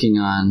working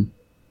on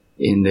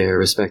in their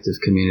respective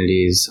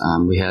communities.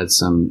 We had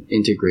some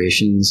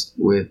integrations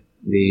with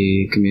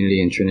the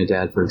community in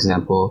Trinidad, for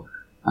example.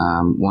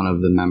 One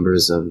of the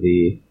members of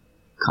the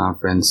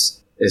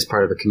conference is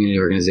part of a community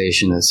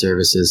organization that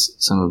services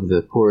some of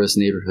the poorest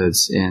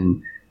neighborhoods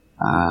in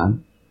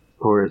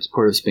Port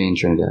of Spain,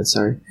 Trinidad,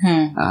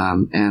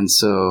 and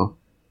so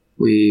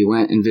we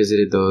went and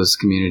visited those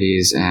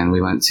communities, and we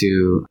went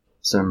to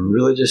some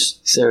religious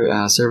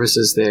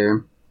services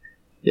there.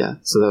 Yeah,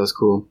 so that was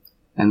cool.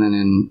 And then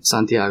in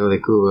Santiago de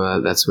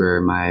Cuba, that's where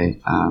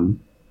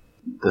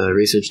the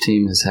research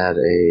team has had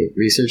a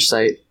research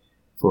site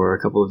for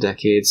a couple of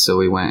decades. So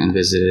we went and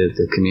visited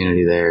the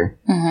community there.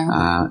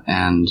 Mm-hmm.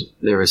 And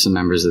there were some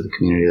members of the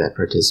community that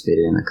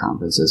participated in the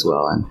conference as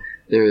well. And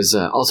there was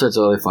all sorts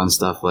of other fun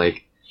stuff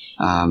like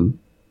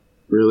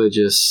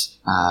religious,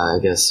 I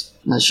guess,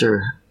 not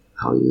sure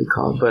how you would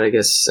call it, but I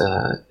guess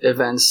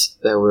events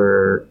that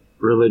were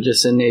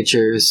religious in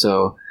nature.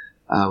 So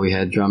we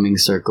had drumming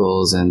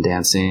circles and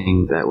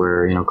dancing that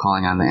were,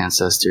 calling on the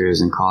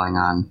ancestors and calling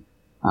on,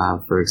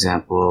 for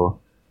example,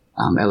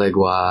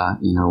 Elegua,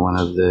 one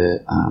of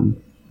the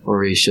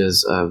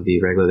orishas of the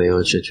Regla de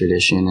Ocho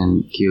tradition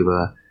in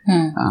Cuba.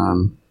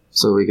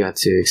 So we got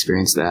to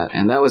experience that.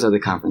 And that was at the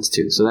conference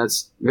too. So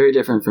that's very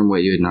different from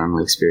what you would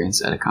normally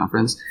experience at a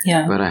conference.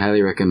 Yeah. But I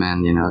highly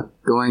recommend,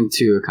 going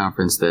to a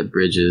conference that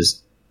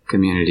bridges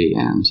community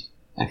and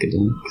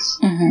academics.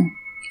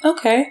 Mm-hmm.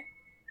 Okay.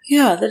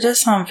 Yeah, that does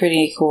sound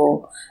pretty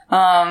cool.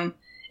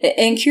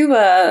 In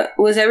Cuba,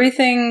 was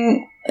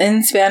everything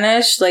in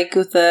Spanish, like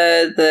with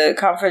the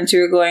conference you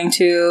were going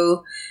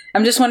to?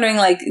 I'm just wondering,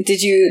 like,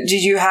 did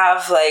you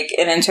have like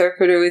an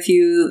interpreter with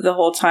you the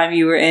whole time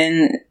you were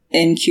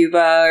in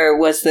Cuba, or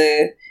was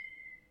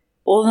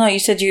well, no, you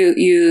said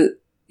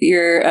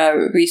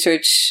your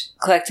research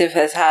collective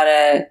has had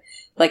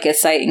a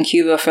site in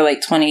Cuba for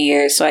like 20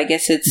 years, so I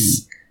guess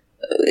it's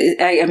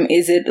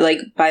is it like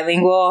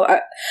bilingual?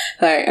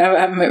 Sorry,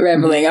 I'm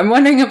rambling. I'm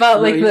wondering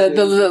about like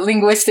the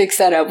linguistic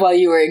setup while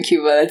you were in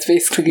Cuba. That's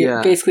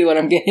basically what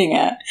I'm getting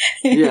at.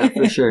 Yeah,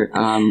 for sure.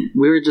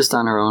 We were just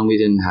on our own. We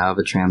didn't have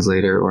a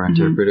translator or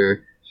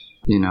interpreter.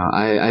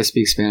 I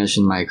speak Spanish,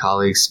 and my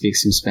colleagues speak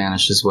some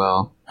Spanish as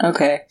well.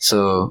 Okay.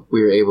 So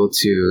we were able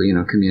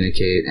to,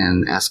 communicate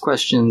and ask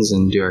questions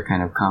and do our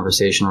kind of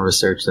conversational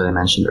research that I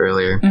mentioned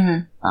earlier.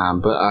 Mm-hmm.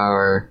 But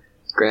our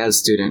grad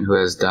student who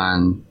has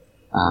done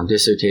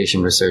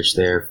dissertation research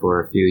there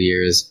for a few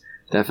years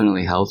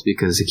definitely helped,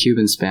 because the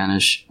Cuban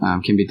Spanish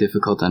can be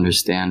difficult to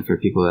understand for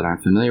people that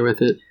aren't familiar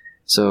with it.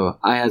 So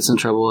I had some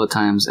trouble at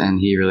times, and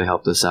he really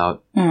helped us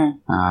out.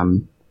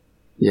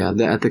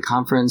 At the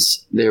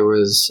conference, there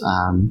was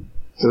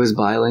it was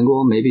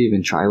bilingual, maybe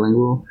even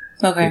trilingual,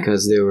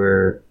 because there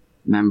were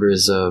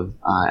members of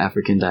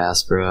African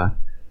diaspora,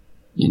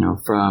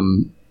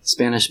 from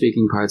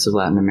Spanish-speaking parts of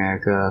Latin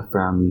America,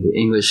 from the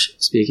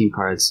English-speaking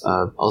parts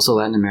of also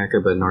Latin America,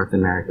 but North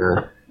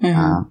America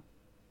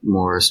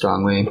more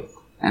strongly.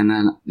 And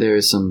then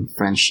there's some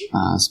French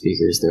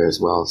speakers there as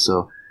well.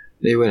 So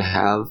they would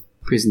have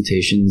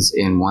presentations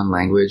in one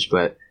language,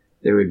 but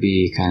there would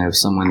be kind of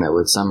someone that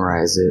would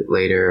summarize it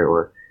later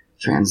or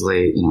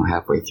translate,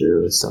 halfway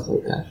through and stuff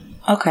like that.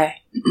 Okay.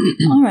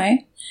 All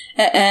right.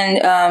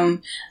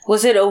 And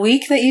was it a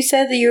week that you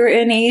said that you were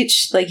in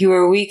each? Like you were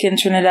a week in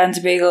Trinidad and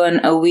Tobago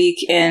and a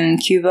week in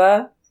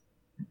Cuba?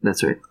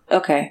 That's right.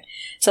 Okay.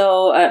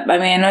 So,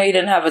 I know you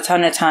didn't have a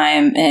ton of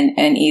time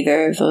in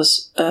either of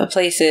those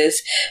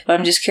places, but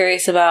I'm just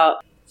curious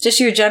about just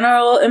your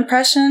general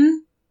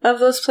impression of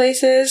those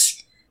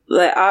places,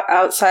 like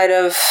outside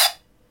of,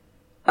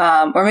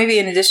 or maybe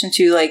in addition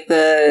to like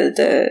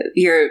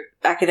your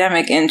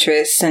academic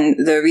interests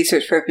and the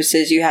research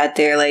purposes you had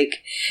there,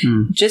 like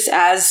just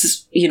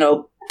as,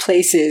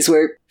 places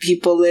where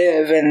people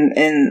live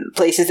and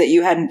places that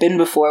you hadn't been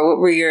before. What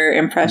were your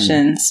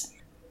impressions?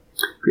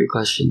 Great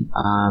question.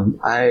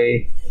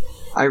 I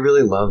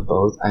really love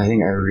both. I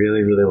think I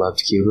really, really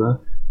loved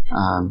Cuba.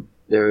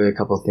 There were a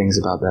couple of things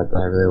about that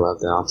I really loved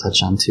that I'll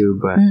touch on too.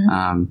 But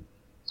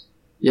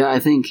I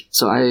think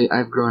so.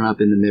 I've grown up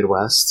in the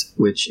Midwest,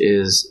 which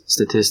is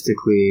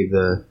statistically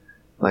the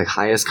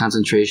highest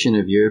concentration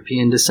of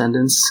European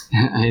descendants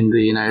in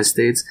the United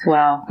States.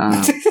 Wow.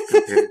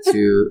 Compared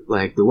to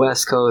the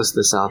West Coast,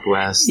 the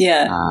Southwest,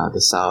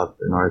 the South,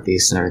 the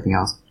Northeast, and everything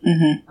else.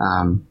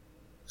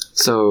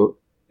 So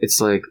it's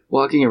like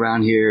walking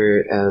around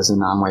here as a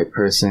non-white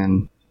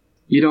person,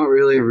 you don't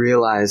really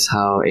realize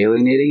how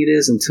alienating it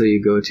is until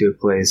you go to a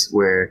place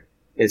where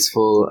it's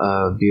full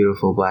of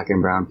beautiful black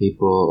and brown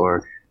people,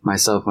 or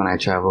myself when I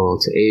travel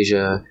to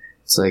Asia,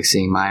 it's like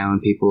seeing my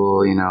own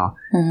people, and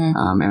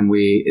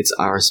it's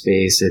our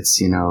space. It's,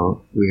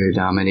 we are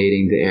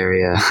dominating the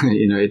area.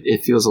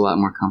 It feels a lot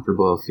more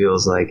comfortable. It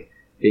feels like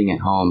being at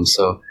home.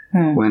 So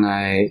when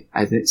I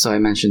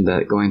mentioned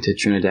that going to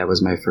Trinidad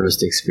was my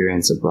first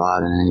experience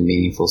abroad in any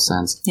meaningful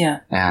sense. Yeah.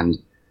 And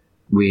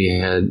we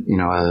had,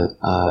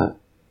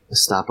 a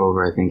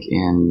stopover, I think,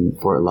 in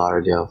Fort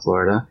Lauderdale,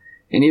 Florida.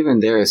 And even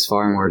there is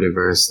far more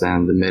diverse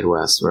than the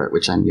Midwest, right,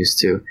 which I'm used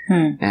to.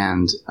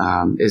 And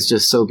it's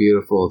just so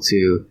beautiful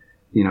to,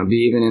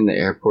 be even in the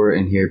airport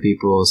and hear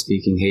people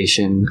speaking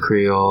Haitian,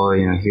 Creole,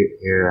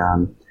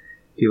 hear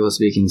people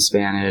speaking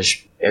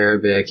Spanish,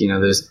 Arabic.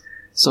 There's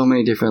so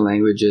many different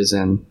languages,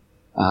 and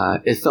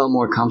it felt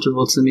more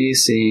comfortable to me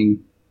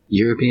seeing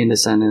European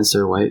descendants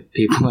or white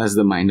people as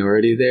the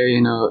minority there.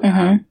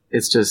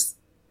 It's just,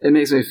 it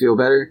makes me feel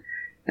better.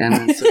 And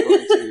then so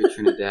going to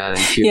Trinidad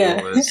and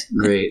Cuba was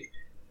great.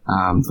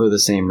 For the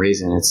same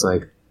reason. It's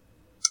like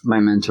my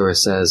mentor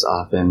says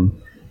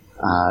often,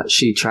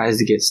 she tries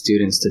to get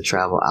students to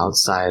travel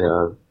outside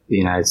of the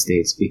United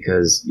States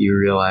because you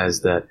realize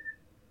that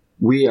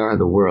we are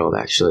the world,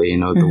 actually.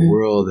 The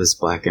world is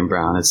black and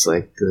brown. It's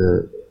like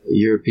the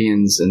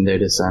Europeans and their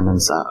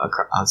descendants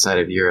outside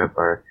of Europe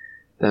are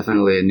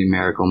definitely a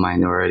numerical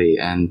minority.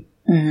 And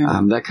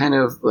that kind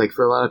of,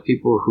 for a lot of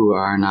people who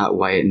are not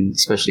white, and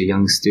especially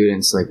young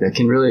students, that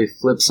can really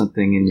flip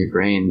something in your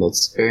brain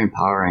that's very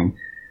empowering.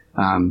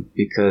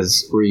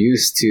 Because we're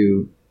used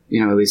to,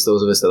 at least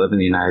those of us that live in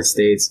the United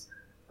States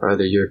or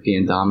other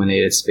European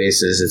dominated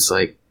spaces, it's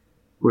like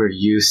we're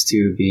used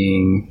to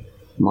being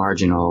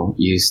marginal,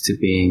 used to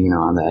being,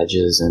 on the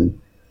edges, and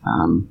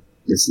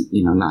it's,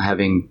 not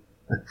having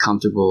a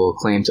comfortable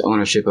claim to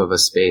ownership of a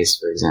space,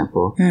 for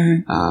example.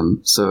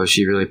 So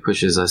she really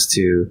pushes us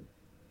to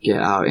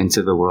get out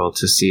into the world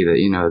to see that,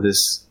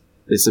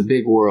 it's a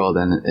big world,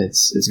 and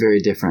it's very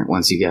different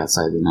once you get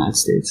outside the United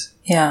States.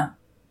 Yeah.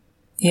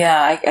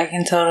 Yeah, I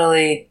can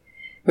totally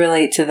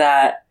relate to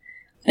that.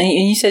 And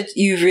you said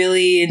you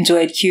really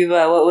enjoyed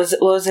Cuba. What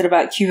was it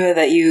about Cuba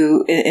that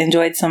you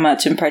enjoyed so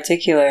much in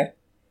particular?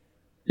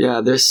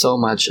 Yeah, there's so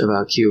much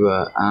about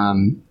Cuba.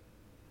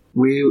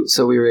 We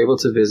were able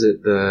to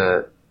visit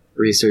the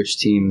research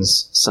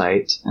team's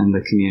site and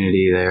the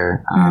community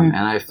there, and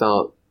I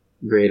felt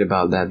great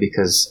about that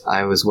because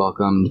I was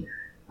welcomed,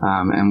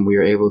 and we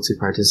were able to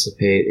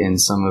participate in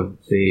some of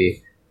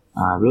the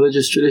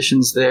religious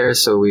traditions there.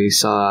 So we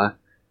saw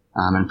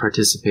and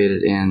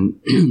participated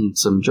in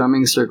some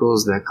drumming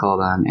circles that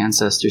called on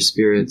ancestor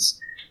spirits,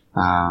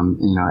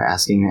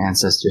 asking the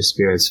ancestor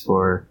spirits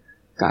for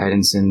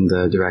guidance in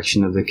the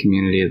direction of the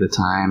community at the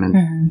time.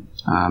 And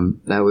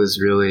that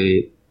was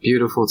really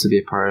beautiful to be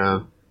a part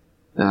of.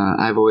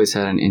 I've always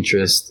had an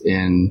interest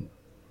in,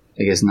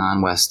 I guess,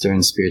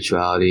 non-Western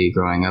spirituality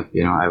growing up.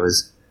 I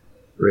was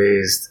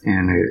raised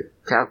in a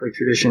Catholic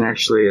tradition,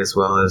 actually, as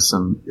well as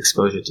some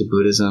exposure to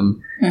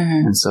Buddhism.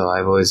 And so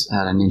I've always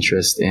had an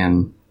interest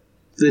in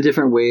the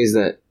different ways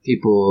that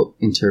people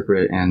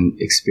interpret and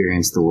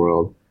experience the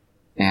world.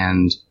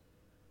 And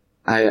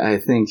I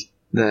think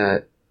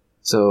that,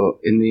 so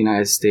in the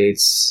United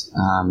States,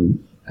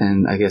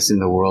 and I guess in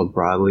the world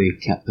broadly,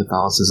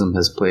 Catholicism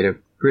has played a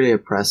pretty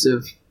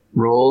oppressive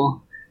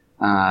role,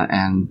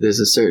 and there's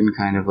a certain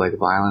kind of like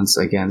violence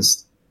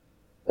against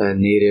a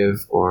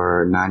native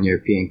or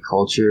non-European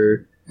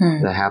culture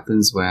that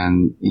happens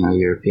when, you know,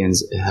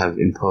 Europeans have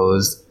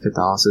imposed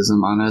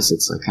Catholicism on us.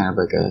 It's like kind of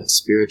like a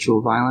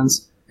spiritual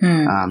violence.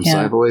 So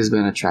I've always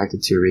been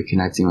attracted to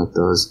reconnecting with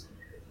those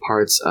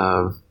parts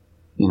of,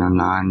 you know,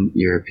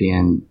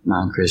 non-European,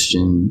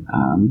 non-Christian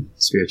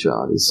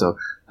spirituality. So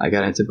I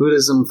got into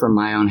Buddhism from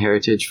my own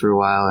heritage for a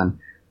while,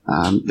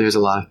 and there's a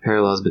lot of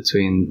parallels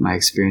between my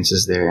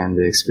experiences there and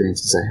the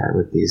experiences I had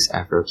with these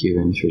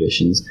Afro-Cuban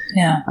traditions.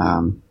 Yeah.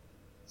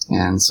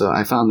 And so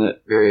I found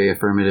that very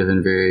affirmative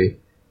and very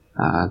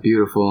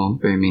beautiful,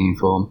 very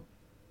meaningful.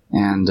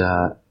 And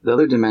the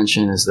other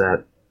dimension is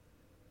that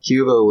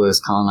Cuba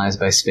was colonized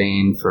by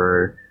Spain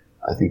for,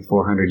 I think,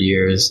 400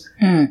 years,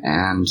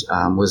 and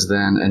was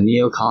then a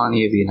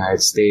neo-colony of the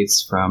United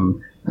States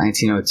from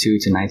 1902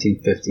 to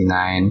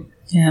 1959,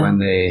 when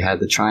they had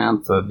the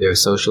triumph of their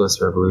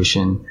socialist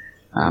revolution.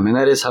 And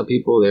that is how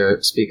people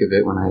there speak of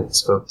it. When I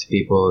spoke to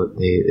people,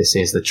 they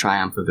say it's the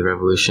triumph of the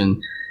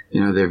revolution.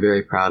 You know, they're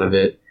very proud of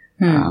it.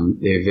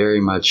 They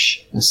very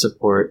much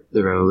support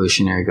the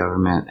revolutionary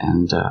government,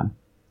 and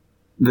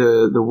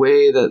the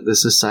way that the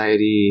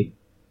society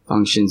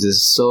functions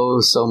is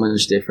so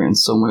much different,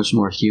 so much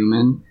more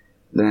human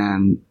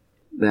than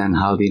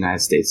how the United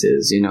States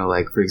is. You know,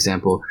 like, for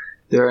example,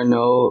 there are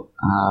no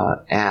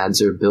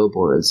ads or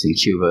billboards in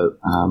Cuba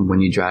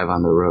when you drive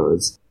on the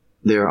roads.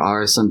 There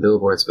are some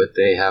billboards, but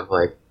they have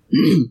like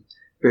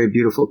very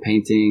beautiful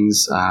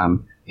paintings,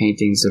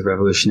 paintings of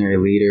revolutionary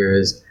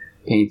leaders,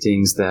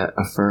 paintings that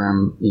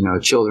affirm, you know,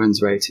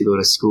 children's right to go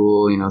to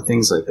school, you know,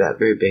 things like that,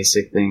 very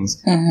basic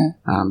things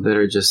that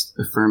are just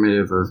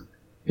affirmative of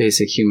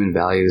basic human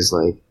values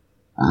like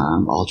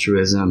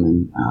altruism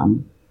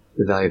and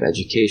the value of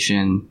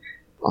education,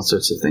 all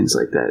sorts of things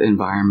like that,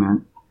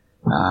 environment.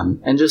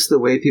 And just the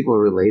way people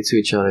relate to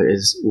each other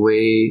is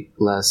way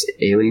less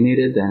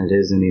alienated than it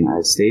is in the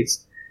United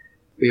States.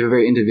 We have a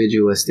very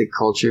individualistic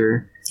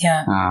culture.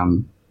 Yeah.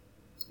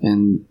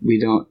 And we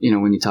don't, you know,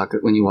 when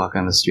you walk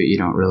on the street, you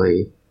don't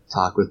really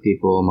talk with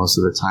people most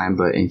of the time.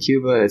 But in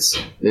Cuba,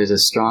 there's a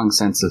strong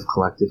sense of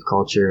collective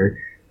culture,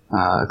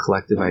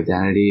 collective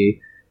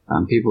identity.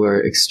 People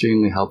are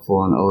extremely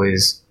helpful and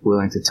always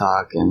willing to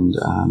talk. And,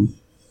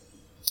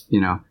 you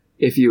know,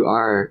 if you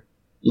are,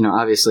 you know,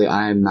 obviously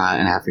I'm not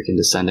an African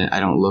descendant. I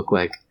don't look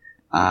like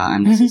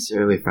I'm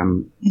necessarily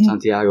from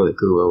Santiago de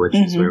Cuba, which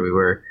is where we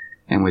were,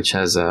 and which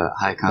has a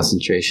high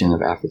concentration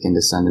of African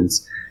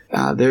descendants.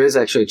 There is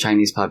actually a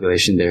Chinese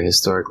population there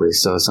historically,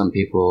 so some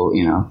people,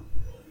 you know,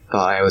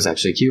 thought I was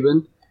actually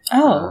Cuban.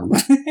 Oh.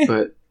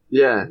 But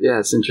yeah,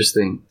 it's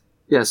interesting.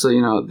 Yeah, so,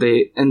 you know,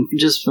 and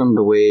just from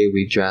the way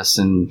we dress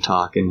and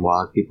talk and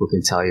walk, people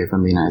can tell you're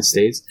from the United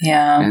States.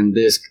 Yeah. And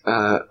there's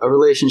a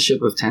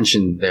relationship of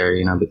tension there,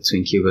 you know,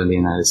 between Cuba and the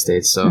United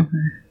States. So,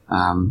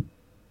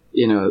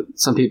 you know,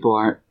 some people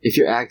aren't, if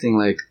you're acting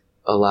like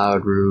a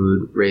loud,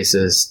 rude,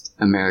 racist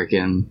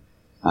American,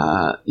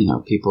 you know,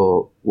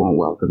 people won't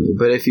welcome you.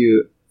 But if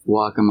you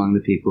walk among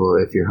the people,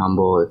 if you're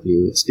humble, if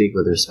you speak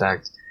with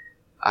respect,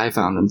 I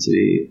found them to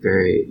be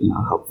very, you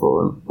know, helpful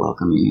and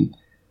welcoming.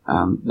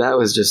 That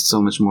was just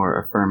so much more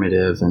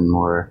affirmative and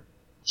more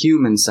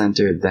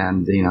human-centered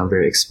than the, you know,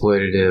 very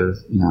exploitative,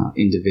 you know,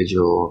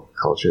 individual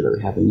culture that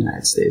we have in the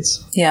United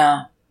States.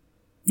 Yeah.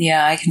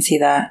 Yeah, I can see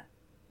that.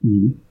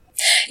 Mm-hmm.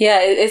 Yeah,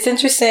 it's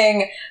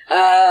interesting.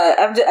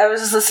 I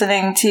was just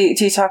listening to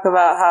you talk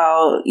about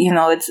how, you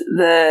know, it's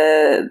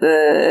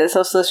the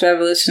socialist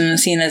revolution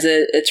is seen as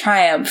a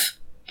triumph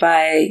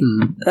by,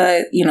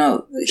 you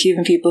know,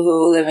 Cuban people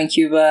who live in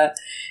Cuba.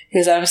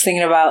 Because I was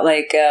thinking about,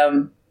 like,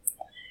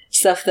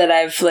 stuff that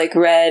I've, like,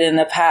 read in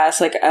the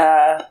past. Like,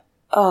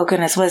 oh,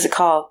 goodness, what is it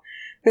called?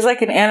 There's,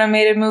 like, an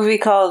animated movie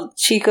called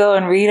Chico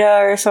and Rita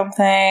or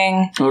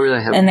something. Oh,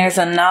 really? And there's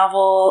a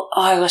novel.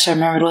 Oh, I wish I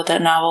remembered what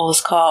that novel was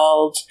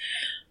called.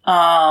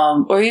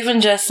 Or even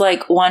just,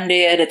 like, One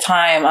Day at a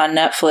Time on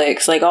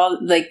Netflix. Like, all,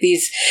 like,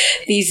 these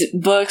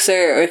books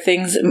or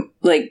things,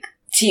 like,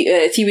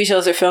 TV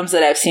shows or films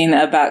that I've seen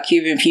about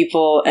Cuban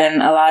people.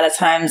 And a lot of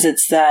times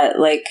it's that,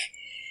 like,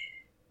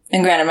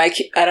 and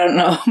granted, I don't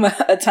know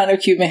a ton of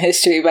Cuban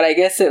history, but I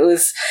guess it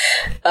was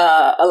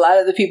a lot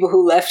of the people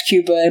who left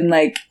Cuba and,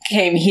 like,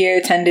 came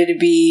here tended to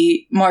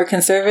be more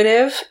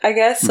conservative, I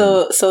guess.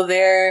 So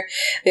their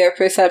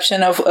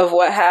perception of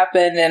what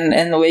happened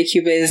and the way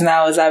Cuba is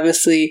now is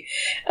obviously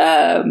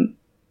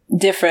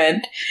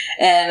different.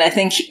 And I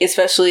think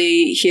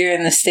especially here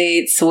in the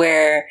States,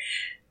 where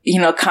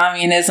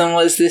communism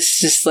was this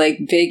just like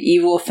big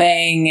evil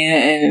thing,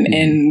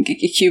 and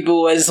Cuba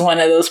was one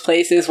of those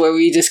places where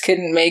we just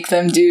couldn't make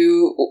them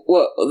do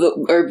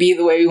or be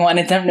the way we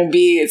wanted them to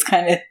be. It's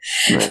kind of,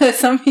 right.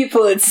 Some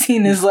people it's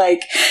seen as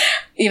like,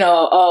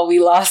 oh, we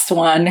lost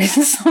one or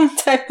some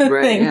type of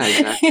thing. Yeah,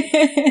 exactly.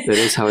 That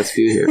is how it's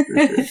viewed here.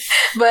 For sure.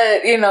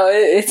 But,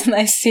 it's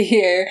nice to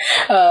hear,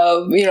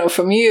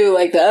 from you,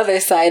 like the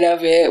other side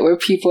of it, where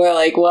people are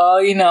like,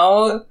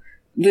 well,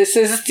 this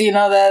is, the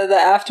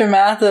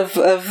aftermath of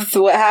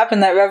what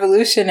happened, that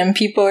revolution, and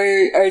people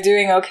are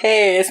doing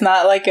okay. It's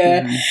not like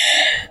a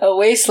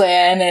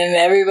wasteland and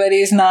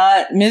everybody's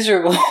not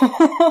miserable.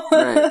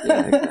 Right,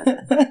 yeah,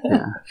 exactly.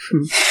 Yeah.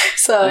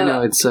 So I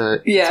know it's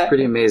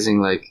pretty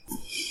amazing, like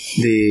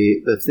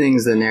the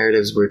things, the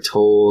narratives we're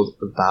told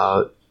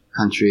about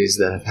countries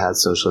that have had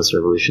socialist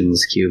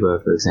revolutions, Cuba,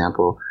 for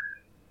example,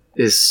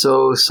 is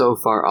so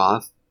far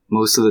off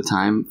most of the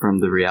time from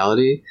the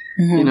reality.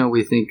 Mm-hmm.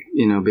 We think,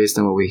 based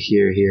on what we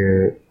hear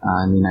here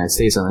in the United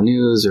States on the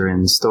news or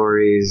in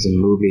stories and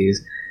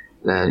movies,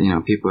 that,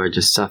 people are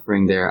just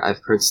suffering there. I've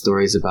heard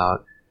stories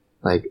about,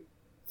 like,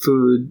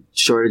 food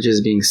shortages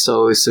being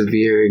so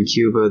severe in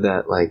Cuba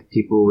that, like,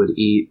 people would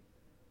eat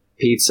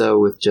pizza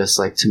with just,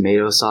 like,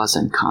 tomato sauce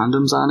and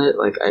condoms on it.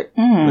 Like,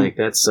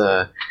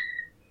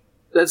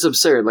 that's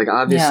absurd. Like,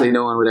 obviously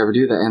no one would ever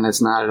do that, and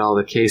that's not at all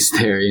the case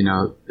there.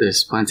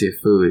 There's plenty of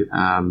food,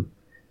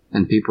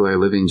 and people are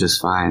living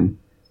just fine.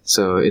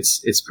 So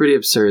it's pretty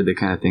absurd, the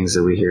kind of things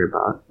that we hear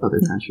about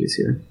other countries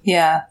here.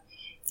 Yeah.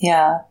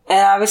 Yeah. And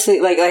obviously,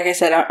 like I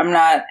said, I'm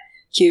not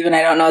Cuban.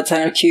 I don't know a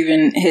ton of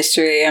Cuban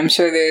history. I'm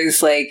sure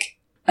there's like,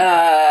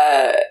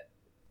 I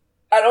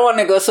don't want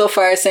to go so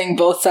far as saying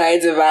both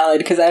sides are valid,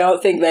 because I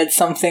don't think that's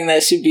something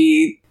that should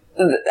be,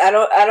 I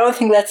don't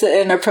think that's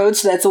an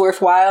approach that's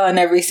worthwhile in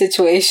every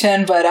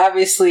situation. But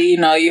obviously,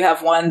 you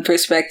have one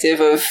perspective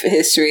of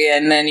history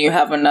and then you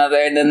have another,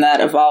 and then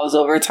that evolves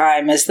over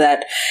time as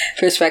that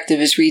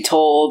perspective is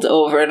retold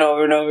over and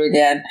over and over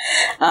again.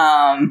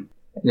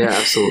 Yeah,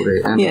 absolutely.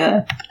 And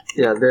yeah,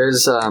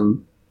 there's,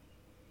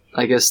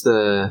 I guess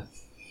I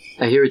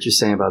hear what you're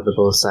saying about the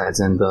both sides,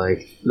 and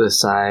the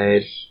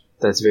side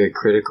that's very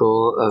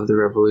critical of the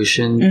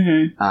revolution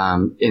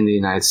in the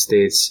United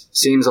States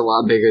seems a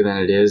lot bigger than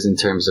it is in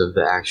terms of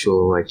the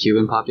actual, like,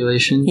 Cuban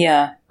population.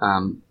 Yeah.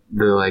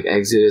 The, like,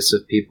 exodus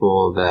of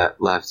people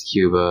that left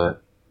Cuba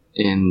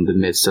in the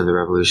midst of the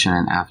revolution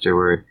and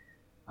afterward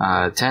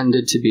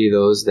tended to be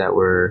those that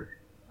were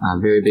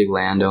very big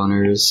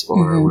landowners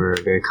or were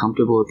very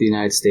comfortable with the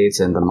United States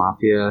and the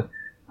mafia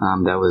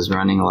that was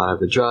running a lot of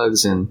the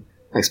drugs and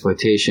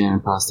exploitation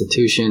and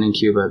prostitution in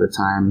Cuba at the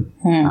time,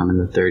 in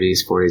the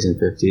 30s, 40s, and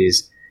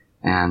 50s.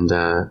 And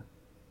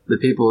the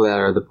people that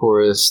are the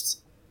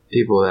poorest,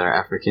 people that are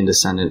African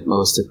descendant,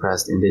 most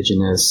oppressed,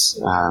 indigenous,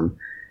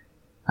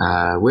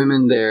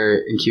 women there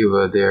in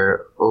Cuba,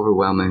 they're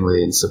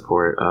overwhelmingly in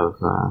support of,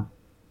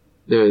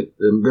 the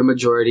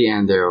majority,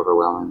 and they're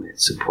overwhelmingly in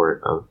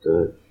support of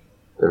the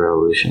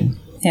revolution.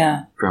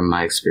 Yeah. From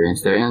my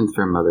experience there, and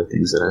from other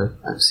things that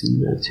I've seen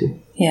there too.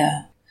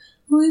 Yeah.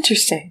 Well,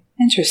 interesting.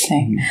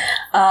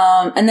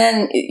 And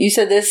then you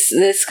said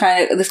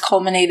this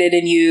culminated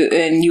in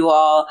you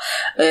all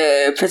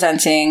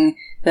presenting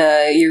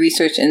your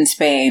research in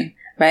Spain,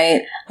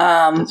 right?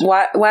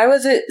 Why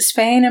was it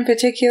Spain in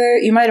particular?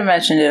 You might have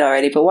mentioned it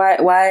already, but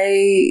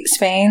why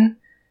Spain?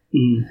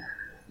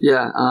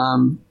 Yeah.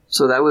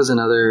 So that was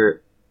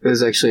it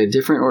was actually a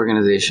different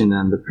organization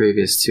than the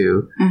previous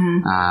two.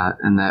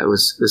 And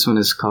this one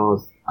is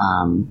called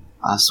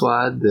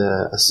ASWAD,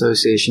 the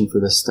Association for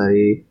the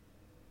Study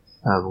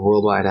of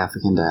Worldwide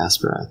African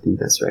Diaspora. I think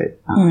that's right.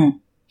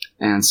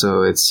 And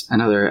so it's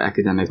another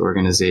academic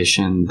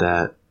organization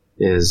that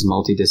is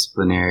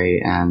multidisciplinary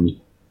and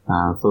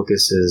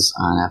focuses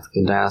on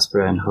African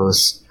diaspora and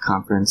hosts a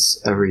conference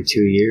every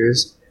 2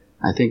 years.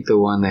 I think the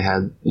one they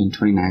had in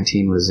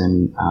 2019 was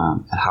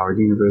at Howard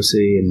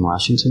University in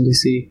Washington,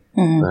 D.C.,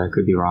 but I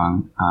could be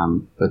wrong.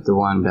 But the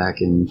one back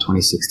in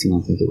 2016,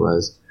 I think it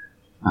was,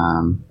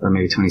 or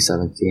maybe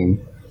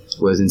 2017,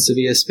 was in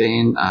Sevilla,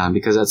 Spain,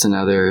 because that's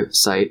another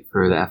site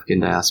for the African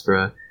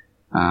diaspora.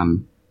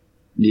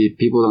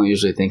 People don't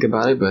usually think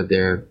about it, but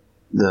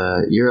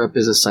Europe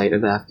is a site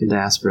of the African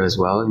diaspora as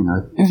well.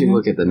 If you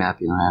look at the map,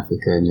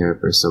 Africa and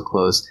Europe are so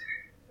close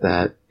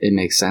that it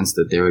makes sense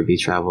that there would be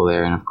travel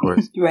there. And of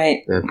course,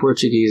 right. The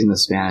Portuguese and the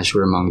Spanish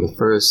were among the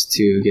first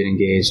to get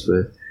engaged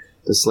with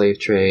the slave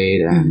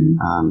trade and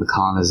the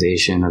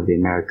colonization of the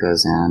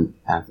Americas and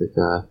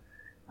Africa.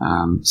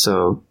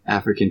 So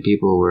African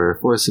people were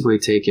forcibly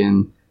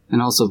taken and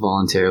also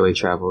voluntarily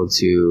traveled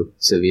to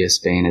Sevilla,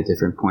 Spain at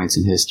different points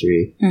in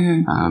history.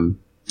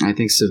 I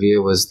think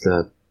Sevilla was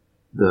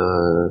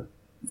the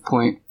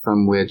point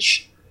from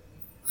which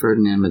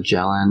Ferdinand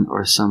Magellan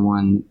or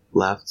someone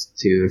left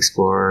to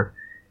explore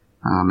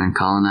and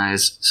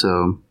colonize.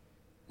 So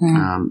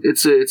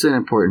it's an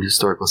important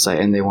historical site,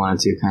 and they wanted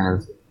to kind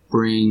of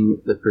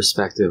bring the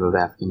perspective of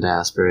African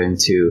diaspora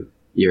into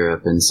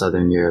Europe and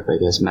Southern Europe, I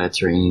guess,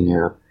 Mediterranean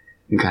Europe,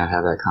 and kind of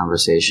have that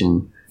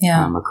conversation.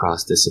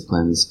 across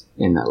disciplines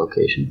in that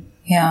location.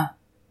 Yeah.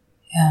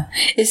 Yeah.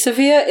 Is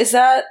Sevilla, is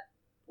that,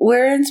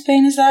 where in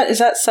Spain is that? Is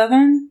that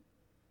southern?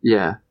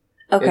 Yeah.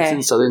 Okay. It's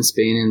in southern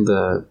Spain in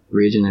the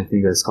region, I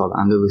think that's called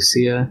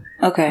Andalusia.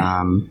 Okay.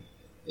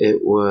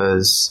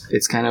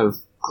 It's kind of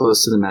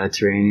close to the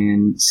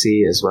Mediterranean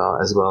Sea as well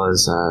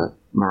as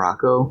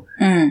Morocco.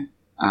 Mm.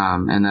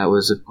 And that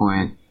was a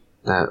point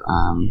that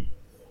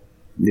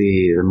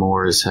the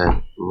Moors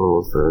had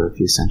ruled for a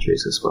few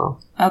centuries as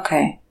well.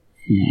 Okay.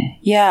 Mm.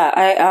 Yeah,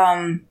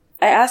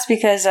 I asked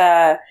because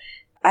I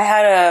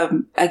had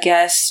a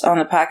guest on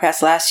the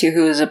podcast last year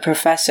who was a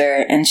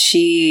professor, and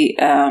she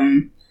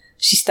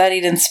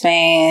studied in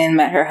Spain,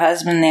 met her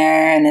husband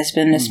there, and has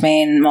been to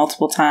Spain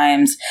multiple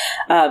times.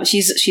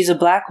 She's a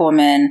Black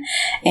woman,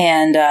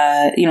 and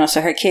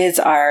so her kids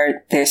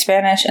they're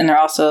Spanish, and they're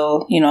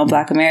also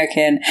Black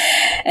American.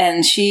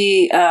 And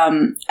she,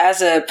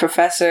 as a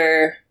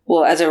professor,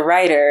 well, as a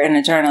writer and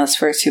a journalist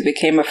first, who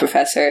became a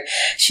professor,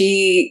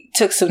 she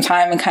took some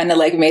time and kind of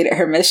like made it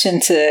her mission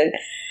to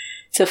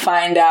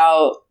find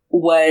out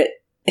what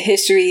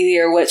history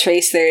or what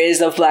trace there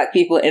is of Black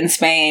people in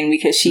Spain,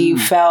 because she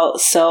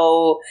felt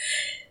so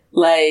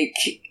like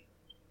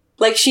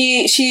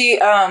she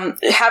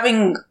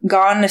having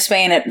gone to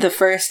Spain at the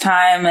first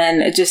time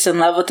and just in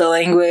love with the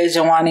language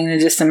and wanting to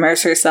just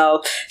immerse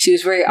herself, she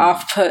was very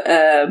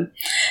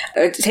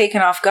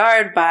taken off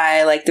guard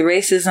by like the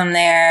racism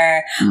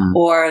there,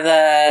 or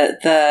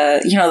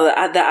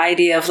the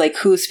idea of like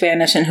who's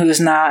Spanish and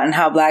who's not, and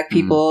how Black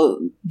people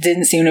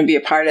didn't seem to be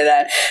a part of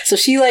that. So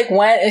she like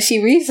went and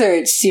she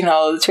researched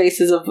the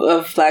traces of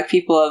Black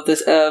people of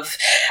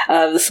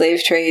the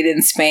slave trade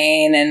in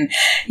Spain, and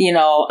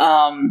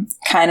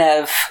kind of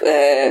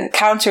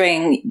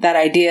countering that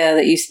idea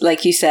that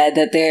you said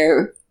that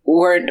there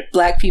weren't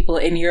Black people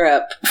in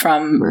Europe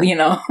from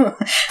throughout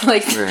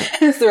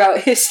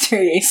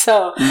history.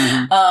 So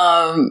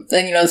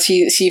and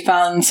she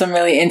found some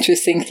really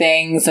interesting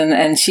things,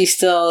 and she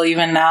still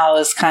even now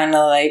is kind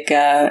of like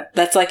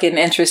that's like an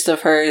interest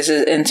of hers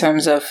in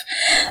terms of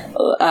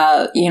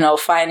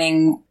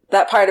finding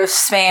that part of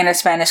Spain or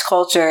Spanish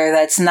culture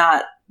that's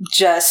not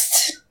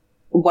just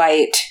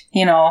white,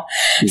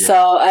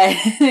 So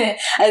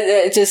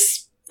I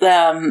just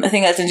I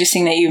think that's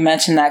interesting that you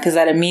mentioned that, because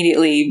that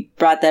immediately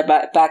brought that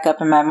back up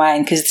in my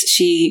mind, because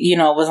she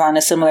was on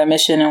a similar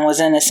mission and was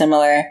in a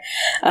similar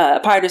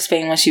part of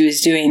Spain when she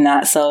was doing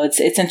that. So it's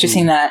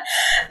interesting that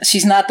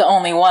she's not the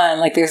only one.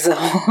 Like there's a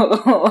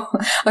whole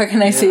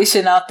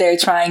organization out there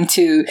trying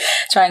to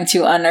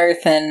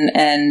unearth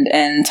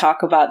and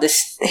talk about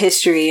this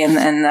history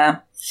and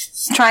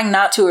trying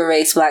not to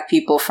erase Black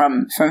people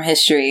from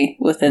history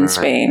within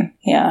Spain.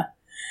 Yeah.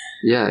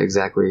 Yeah,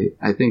 exactly.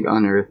 I think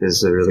unearth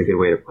is a really good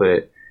way to put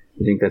it.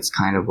 I think that's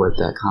kind of what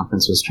that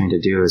conference was trying to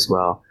do as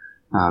well.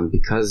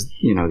 Because,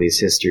 these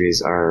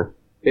histories are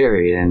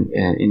buried and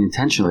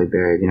intentionally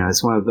buried.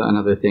 It's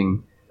another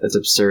thing that's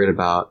absurd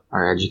about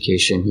our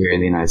education here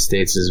in the United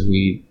States is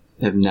we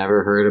have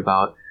never heard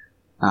about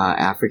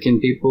African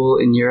people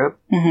in Europe.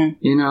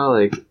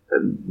 Mm-hmm.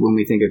 When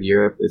we think of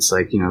Europe, it's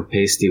like,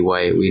 pasty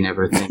white. We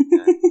never think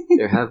that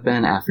there have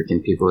been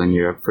African people in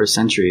Europe for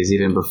centuries,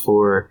 even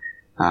before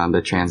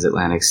the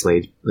transatlantic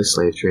slave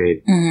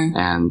trade. Mm-hmm.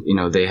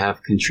 And, they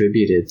have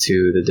contributed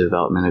to the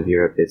development of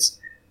Europe. It's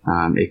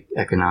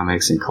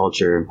economics and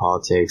culture and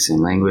politics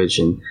and language.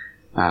 And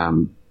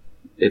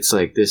it's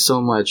like there's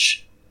so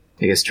much,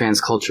 I guess,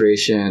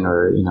 transculturation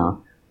or,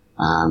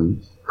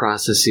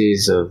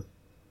 processes of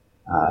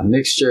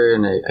mixture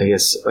and I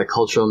guess a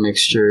cultural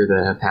mixture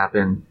that have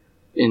happened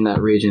in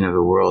that region of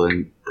the world.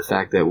 And the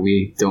fact that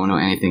we don't know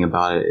anything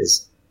about it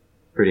is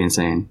pretty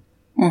insane.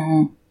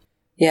 Mm-hmm.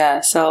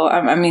 Yeah, so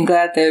I'm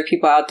glad there are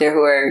people out there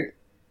who are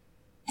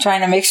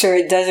trying to make sure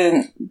it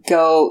doesn't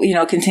go,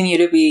 continue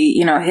to be,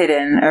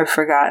 hidden or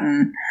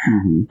forgotten.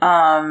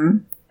 Mm-hmm.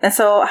 And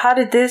so how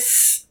did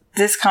this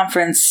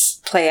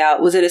conference play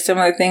out? Was it a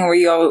similar thing where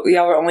y'all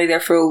were only there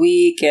for a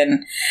week?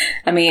 And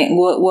I mean,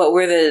 what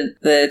were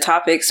the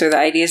topics or the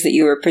ideas that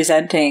you were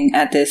presenting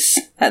at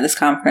this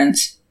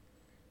conference?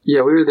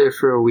 Yeah, we were there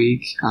for a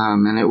week,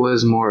 and it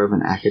was more of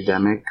an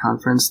academic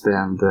conference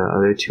than the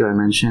other two I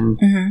mentioned.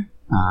 Mm-hmm.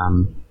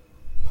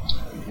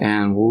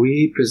 And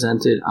we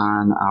presented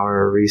on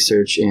our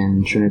research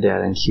in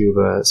Trinidad and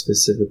Cuba,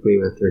 specifically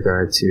with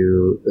regard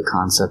to the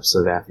concepts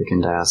of African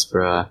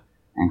diaspora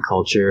and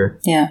culture.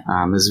 Yeah.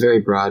 It was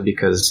very broad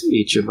because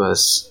each of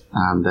us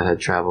that had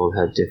traveled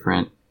had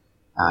different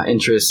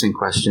interests and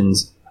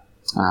questions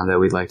that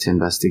we'd like to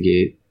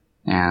investigate.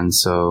 And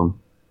so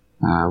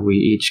we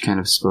each kind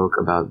of spoke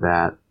about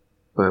that,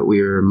 but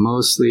we were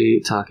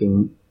mostly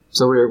talking.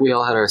 So we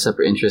all had our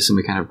separate interests and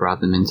we kind of brought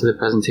them into the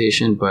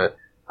presentation, but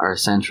our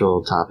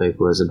central topic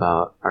was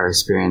about our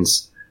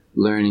experience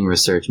learning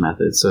research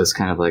methods. So it's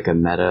kind of like a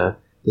meta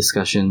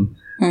discussion.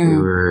 Mm. We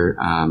were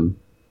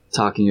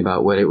talking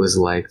about what it was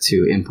like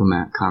to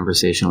implement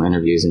conversational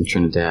interviews in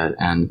Trinidad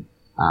and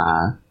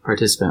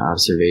participant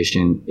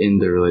observation in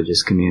the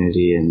religious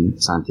community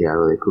in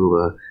Santiago de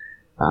Cuba.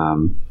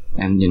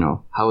 And,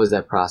 how was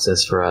that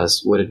process for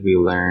us? What did we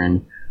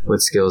learn?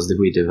 What skills did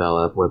we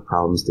develop? What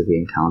problems did we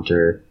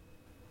encounter?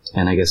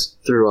 And I guess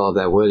through all of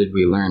that, what did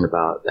we learn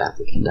about the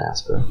African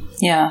diaspora?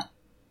 Yeah.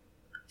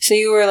 So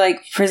you were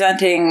like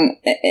presenting,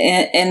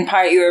 in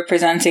part you were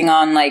presenting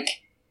on like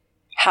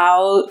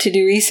how to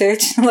do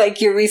research,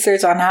 like your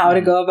research on how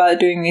to go about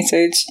doing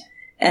research.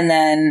 And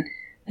then,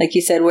 like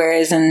you said,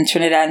 whereas in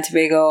Trinidad and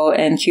Tobago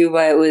and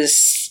Cuba, it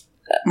was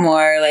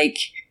more like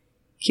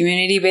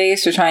community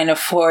based, or trying to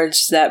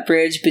forge that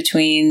bridge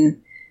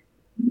between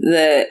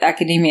the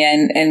academia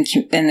and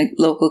the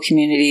local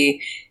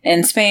community.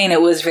 In Spain,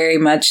 it was very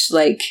much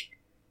like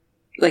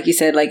you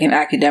said, like an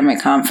academic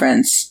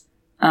conference.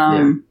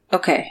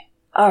 Okay.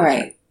 All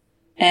right.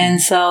 And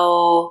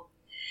so,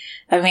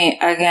 I mean,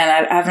 again,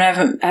 I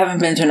haven't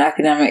been to an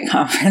academic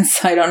conference,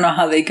 so I don't know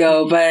how they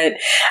go. But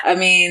I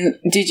mean,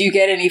 did you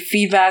get any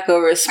feedback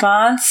or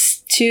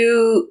response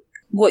to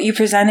what you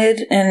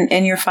presented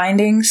and your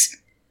findings?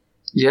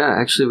 Yeah,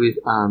 actually,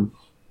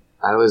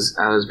 I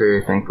was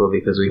very thankful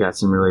because we got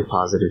some really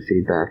positive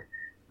feedback.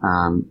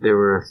 There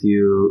were a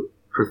few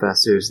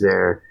professors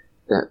there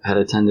that had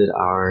attended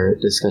our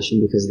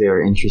discussion because they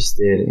were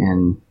interested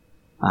in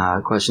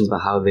questions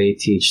about how they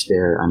teach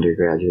their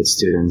undergraduate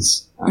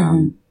students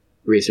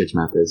research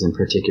methods, and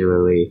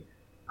particularly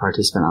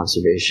participant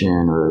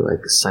observation or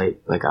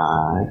like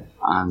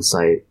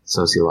on-site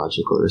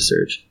sociological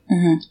research.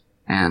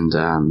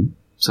 And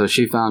so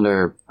she found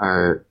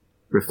our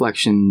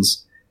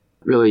reflections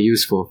really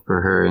useful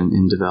for her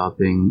in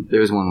developing.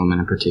 There was one woman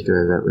in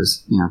particular that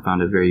was,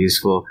 found it very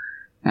useful,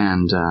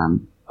 and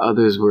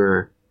others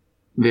were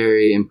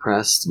very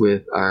impressed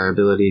with our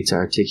ability to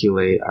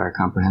articulate our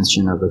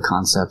comprehension of the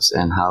concepts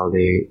and how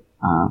we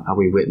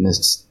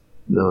witnessed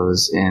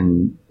those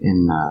in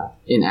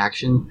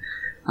action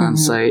on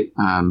site.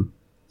 And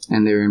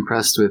they were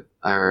impressed with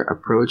our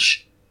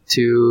approach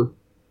to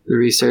the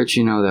research,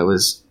 that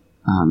was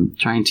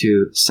trying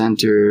to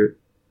center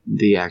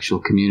the actual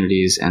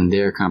communities and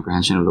their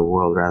comprehension of the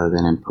world rather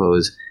than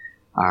impose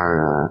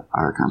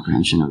our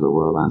comprehension of the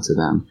world onto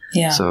them.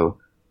 Yeah. So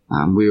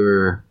we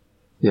were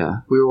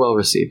well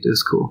received. It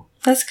was cool.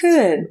 That's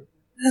good.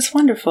 That's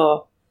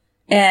wonderful.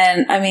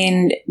 And I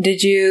mean,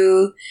 did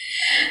you,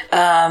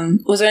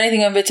 was there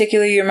anything in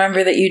particular you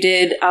remember that you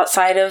did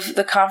outside of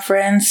the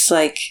conference,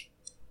 like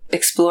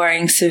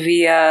exploring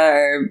Sevilla,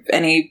 or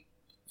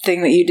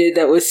anything that you did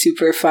that was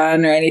super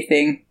fun or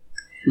anything?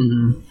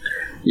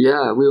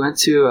 Yeah, we went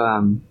to,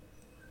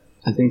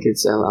 I think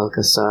it's El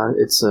Alcázar.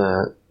 It's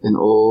an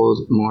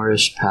old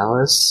Moorish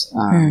palace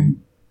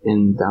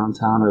in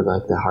downtown, or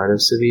like the heart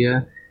of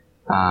Sevilla.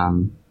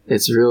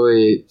 It's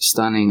really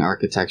stunning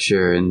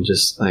architecture and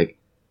just like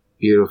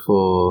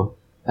beautiful,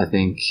 I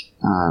think,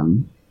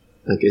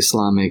 like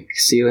Islamic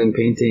ceiling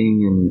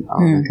painting and all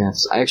that kind of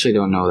stuff. I actually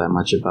don't know that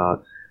much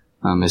about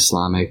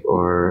Islamic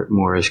or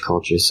Moorish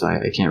culture, so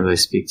I can't really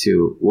speak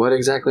to what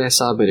exactly I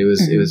saw, but it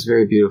was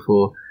very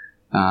beautiful.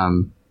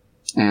 And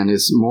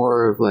it's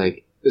more of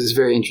like, it was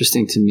very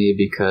interesting to me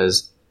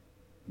because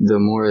the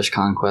Moorish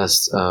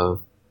conquests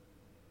of,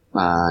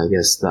 I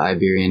guess, the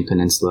Iberian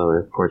Peninsula,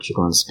 or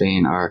Portugal and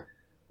Spain,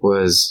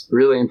 was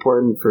really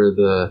important for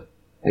the,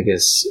 I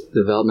guess,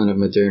 development of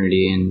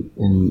modernity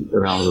in the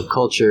realms of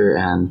culture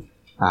and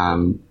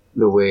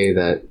the way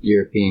that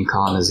European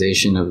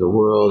colonization of the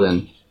world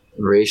and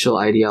racial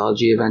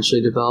ideology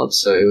eventually developed.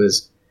 So it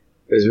was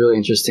really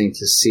interesting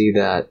to see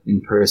that in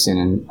person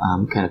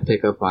and kind of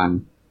pick up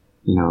on,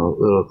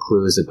 little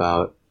clues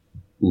about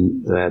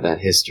that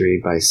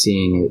history by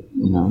seeing it,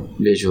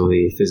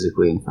 visually,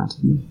 physically in front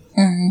of me.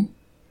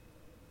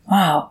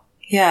 Wow.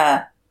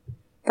 Yeah.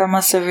 That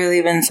must have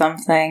really been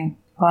something.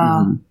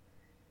 Wow.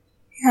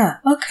 Yeah.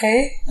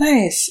 Okay.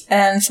 Nice.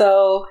 And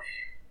so,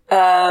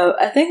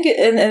 I think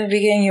in the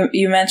beginning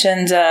you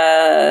mentioned,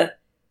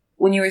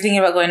 when you were thinking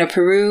about going to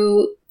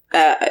Peru,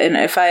 and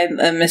if I'm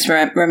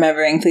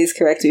misremembering, please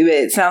correct me, but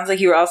it sounds like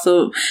you were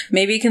also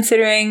maybe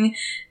considering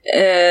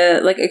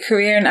like a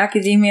career in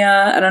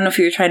academia. I don't know if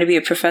you were trying to be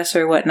a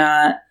professor or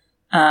whatnot.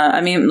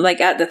 I mean,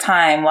 like at the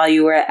time while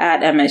you were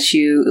at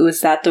MSU, was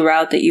that the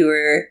route that you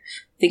were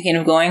thinking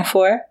of going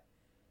for?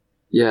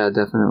 Yeah,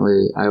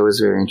 definitely. I was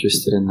very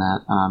interested in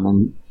that.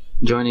 And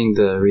joining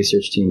the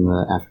research team,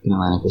 the African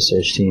Atlantic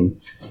research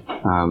team,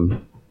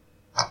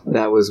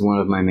 that was one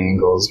of my main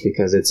goals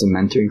because it's a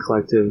mentoring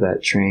collective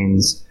that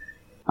trains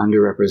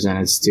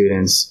underrepresented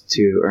students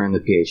to earn the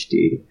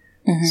PhD.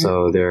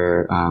 So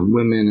there are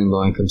women and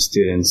low-income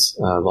students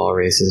of all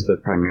races,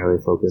 but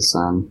primarily focused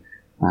on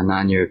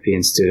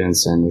non-European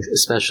students and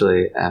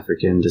especially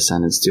African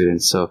descendant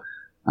students. So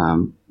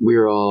we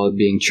were all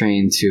being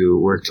trained to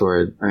work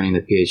toward earning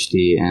the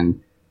PhD.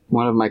 And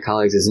one of my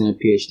colleagues is in a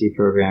PhD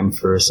program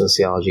for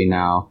sociology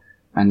now.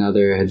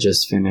 Another had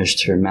just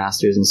finished her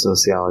master's in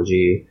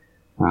sociology.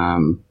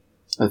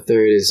 A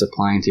third is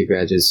applying to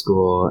graduate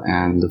school,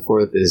 and the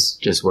fourth is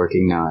just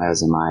working now,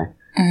 as am I.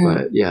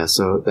 But yeah,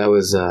 so that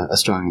was a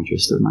strong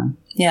interest of mine.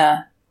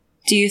 Yeah.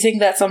 Do you think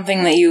that's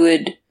something that you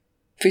would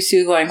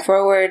pursue going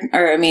forward?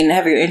 Or, I mean,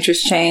 have your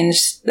interests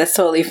changed? That's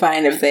totally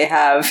fine if they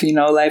have,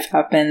 life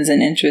happens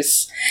and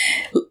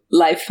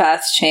life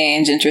paths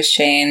change, interests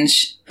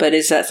change. But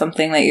is that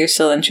something that you're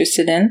still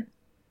interested in?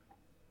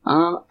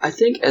 I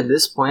think at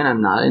this point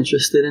I'm not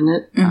interested in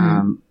it.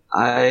 Mm-hmm.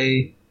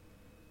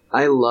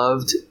 I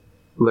loved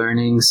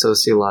learning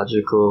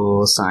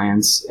sociological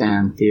science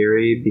and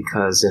theory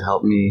because it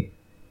helped me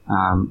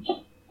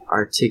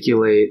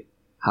articulate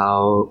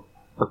how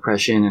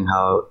oppression and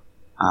how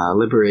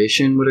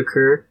liberation would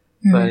occur.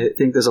 Mm-hmm. But I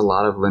think there's a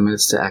lot of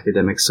limits to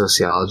academic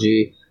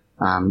sociology,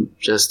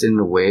 just in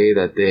the way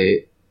that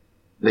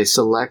they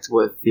select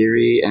what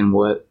theory and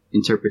what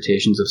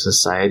interpretations of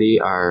society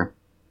are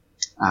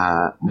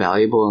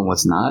valuable and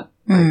what's not.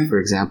 Mm-hmm. Like, for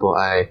example,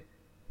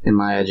 in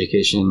my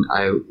education,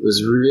 I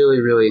was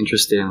really, really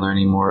interested in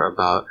learning more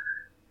about,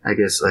 I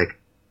guess, like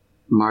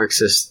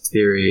Marxist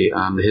theory,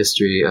 the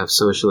history of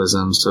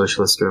socialism,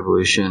 socialist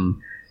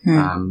revolution,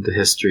 the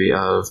history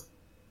of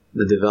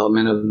the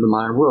development of the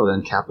modern world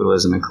and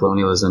capitalism and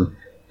colonialism.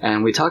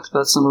 And we talked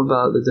about some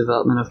about the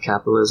development of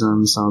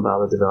capitalism, some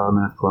about the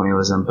development of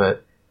colonialism,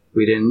 but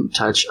we didn't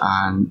touch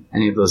on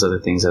any of those other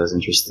things I was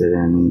interested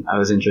in. I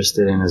was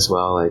interested in as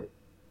well, like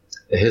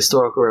the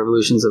historical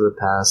revolutions of the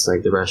past,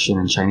 like the Russian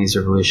and Chinese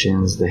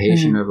revolutions, the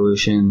Haitian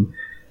Revolution,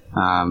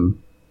 and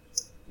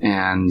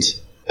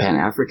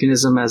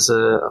Pan-Africanism as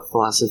a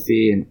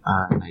philosophy and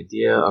an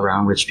idea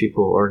around which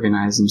people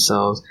organize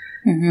themselves.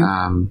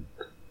 Mm-hmm.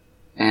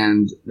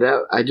 And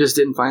that I just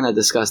didn't find that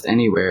discussed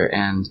anywhere.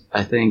 And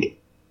I think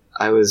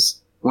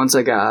once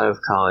I got out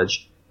of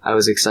college, I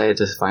was excited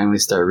to finally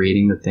start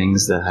reading the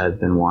things that I had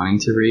been wanting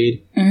to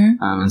read.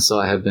 Mm-hmm. And so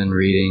I have been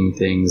reading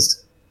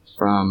things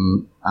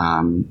from,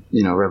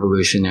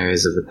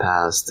 revolutionaries of the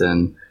past.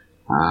 And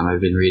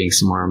I've been reading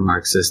some more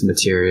Marxist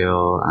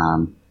material,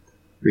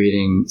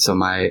 so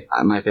my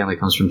family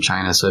comes from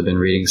China, so I've been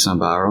reading some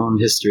about our own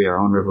history, our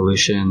own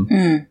revolution,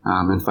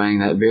 and finding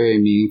that very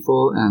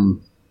meaningful.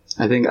 And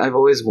I think I've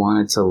always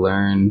wanted to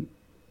learn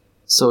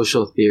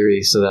social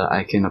theory so that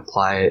I can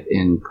apply it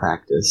in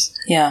practice.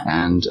 Yeah.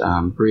 And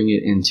bring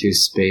it into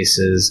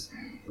spaces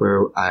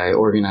where I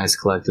organize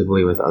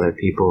collectively with other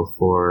people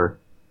for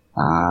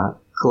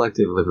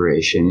collective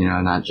liberation,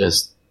 not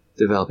just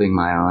developing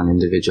my own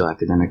individual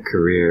academic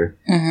career.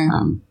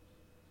 Mm-hmm.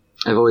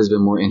 I've always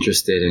been more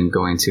interested in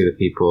going to the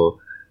people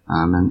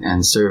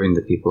and serving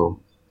the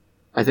people.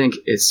 I think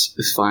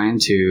it's fine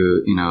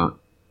to,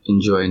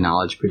 enjoy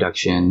knowledge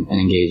production and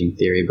engaging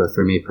theory, but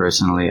for me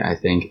personally, I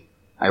think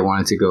I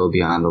wanted to go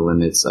beyond the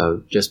limits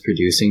of just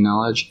producing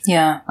knowledge,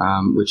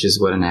 which is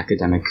what an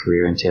academic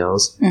career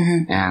entails,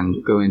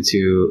 and go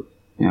into,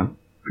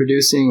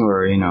 producing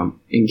or,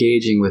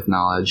 engaging with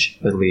knowledge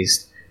at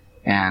least,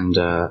 and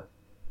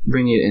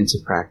bring it into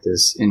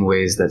practice in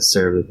ways that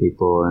serve the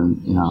people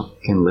and,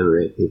 can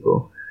liberate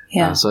people.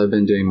 Yeah. So I've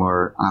been doing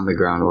more on the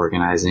ground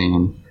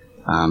organizing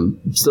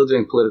and still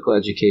doing political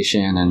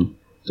education and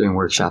doing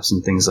workshops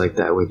and things like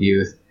that with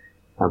youth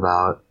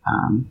about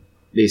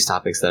these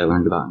topics that I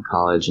learned about in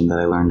college and that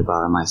I learned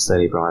about in my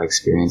study abroad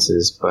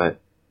experiences,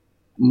 but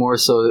more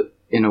so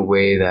in a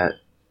way that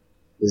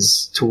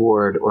is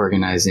toward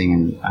organizing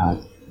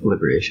and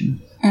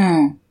liberation.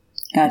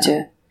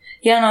 Gotcha.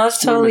 Yeah, no,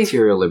 that's totally...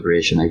 material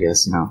liberation, I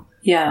guess,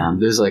 Yeah.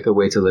 There's like a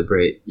way to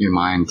liberate your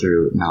mind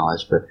through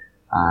knowledge, but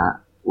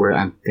where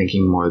I'm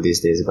thinking more these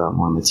days about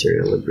more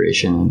material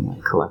liberation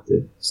and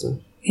collective stuff.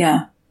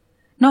 Yeah.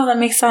 No, that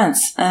makes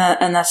sense.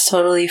 And that's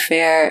totally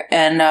fair.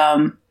 And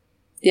I'm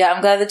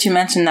glad that you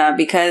mentioned that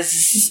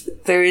because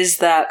there is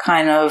that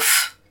kind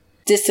of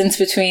distance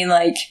between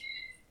like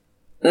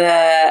the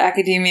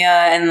academia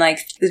and like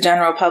the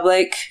general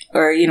public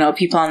or,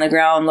 people on the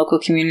ground, local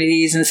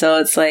communities. And so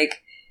it's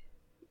like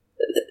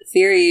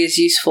theory is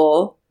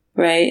useful,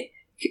 right?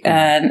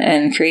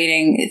 And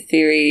creating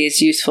theory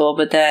is useful,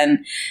 but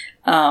then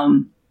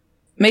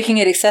making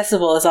it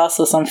accessible is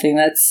also something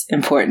that's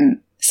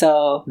important.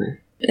 So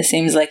it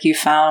seems like you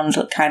found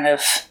kind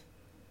of,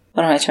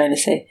 what am I trying to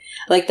say?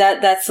 Like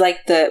that's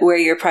like where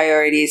your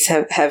priorities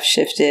have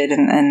shifted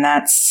and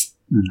that's,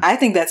 I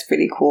think that's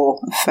pretty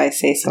cool if I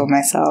say so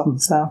myself.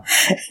 So,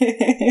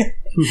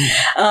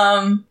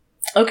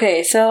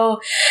 okay. So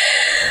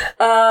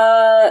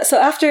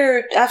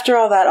after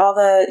all that, all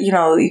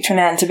the,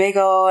 Trinidad and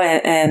Tobago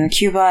and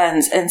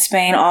Cuba and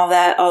Spain, all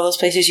those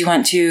places you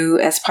went to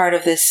as part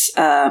of this,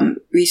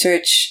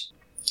 research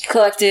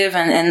collective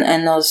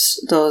and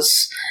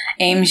those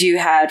aims you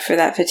had for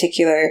that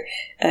particular,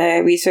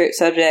 research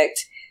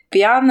subject.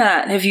 Beyond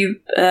that, have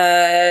you,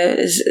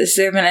 has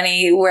there been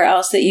anywhere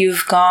else that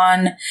you've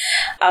gone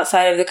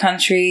outside of the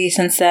country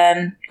since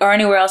then? Or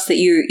anywhere else that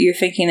you're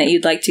thinking that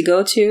you'd like to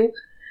go to?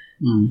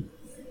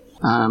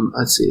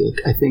 Let's see.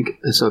 I think,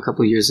 so a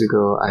couple of years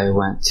ago, I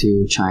went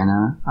to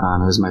China.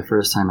 It was my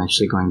first time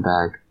actually going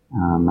back.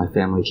 My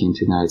family came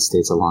to the United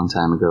States a long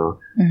time ago.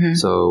 Mm-hmm.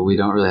 So we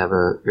don't really have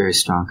a very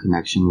strong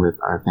connection with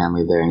our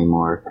family there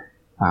anymore.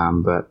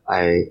 But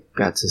I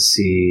got to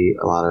see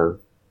a lot of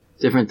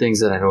different things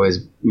that I'd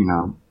always,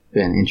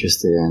 been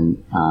interested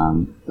in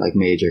like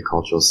major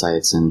cultural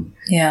sites and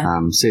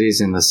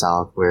cities in the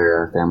South where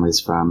our family's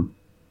from.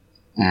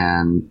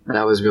 And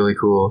that was really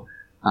cool.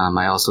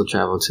 I also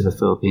traveled to the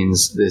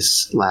Philippines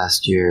this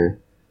last year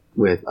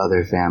with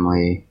other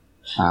family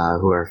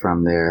who are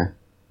from there.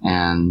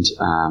 And,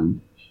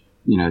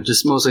 you know,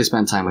 just mostly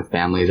spent time with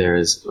family. There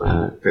is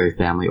a very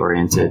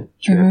family-oriented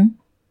trip.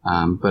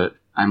 But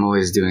I'm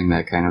always doing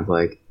that kind of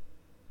like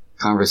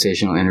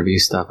conversational interview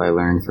stuff I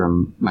learned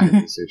from my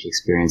research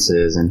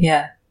experiences. And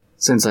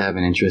since I have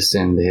an interest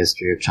in the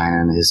history of China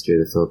and the history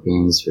of the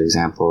Philippines, for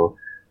example,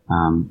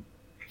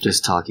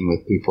 just talking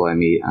with people I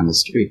meet on the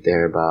street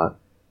there about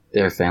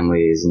their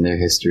families and their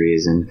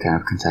histories and kind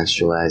of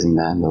contextualizing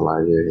that in the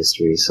larger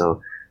history.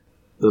 So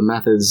the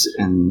methods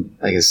and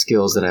I guess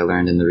skills that I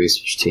learned in the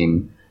research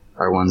team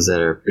are ones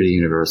that are pretty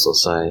universal.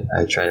 So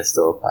I try to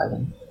still apply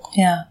them.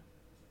 Yeah.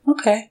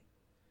 Okay.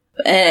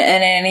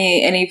 And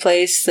any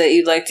place that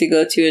you'd like to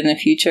go to in the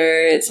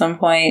future at some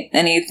point?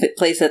 Any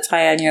place that's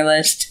high on your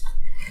list?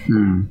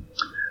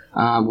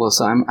 Well,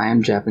 so I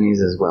am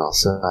Japanese as well,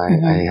 so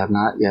I have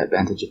not yet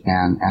been to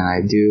Japan, and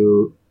I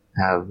do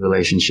have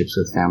relationships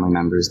with family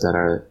members that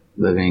are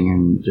living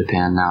in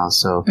Japan now,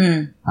 so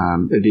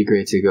it'd be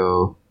great to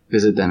go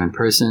visit them in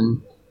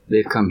person.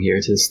 They've come here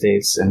to the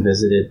States and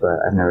visited, but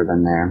I've never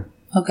been there.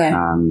 Okay.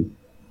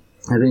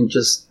 I think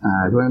just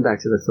going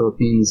back to the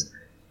Philippines,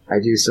 I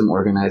do some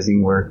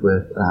organizing work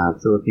with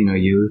Filipino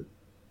youth.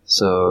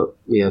 So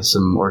we have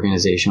some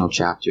organizational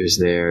chapters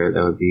there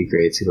that would be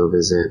great to go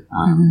visit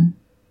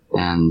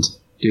and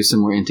do some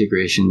more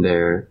integration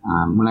there.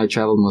 When I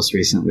traveled most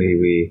recently,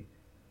 we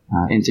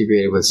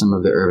integrated with some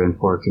of the urban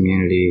poor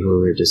community who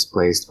were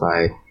displaced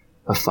by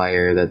a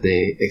fire that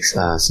they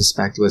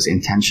suspect was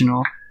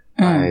intentional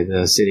by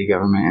the city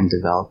government and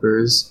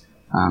developers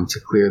to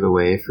clear the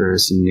way for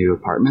some new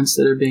apartments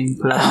that are being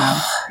put up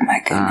now. Oh, my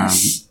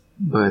goodness.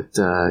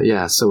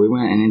 So we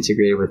went and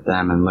integrated with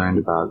them and learned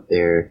about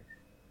their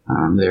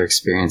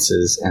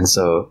experiences, and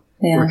so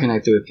we're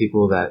connected with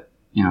people that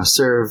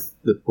serve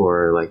the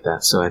poor like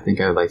that. So I think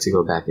I would like to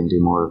go back and do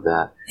more of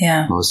that.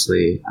 Yeah,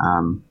 mostly.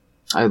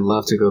 I'd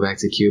love to go back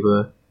to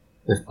Cuba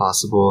if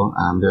possible.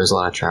 There's a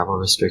lot of travel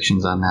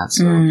restrictions on that,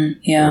 so I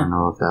don't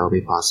know if that will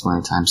be possible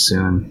anytime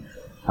soon.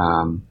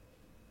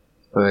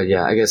 But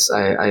yeah, I guess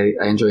I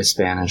enjoy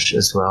Spanish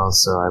as well,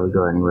 so I would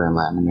go anywhere in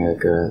Latin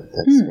America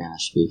that's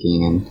Spanish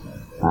speaking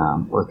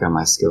and work on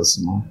my skills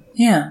some more.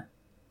 Yeah,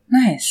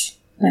 nice.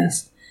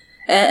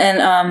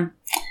 And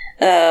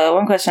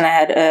one question I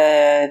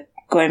had,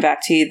 going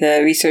back to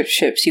the research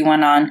trips you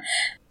went on,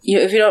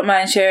 if you don't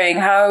mind sharing,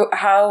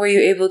 how were you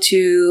able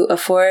to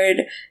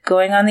afford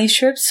going on these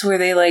trips? Were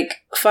they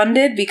like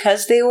funded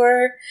because they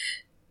were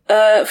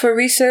for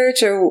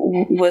research, or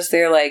was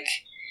there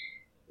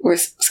were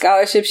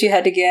scholarships you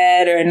had to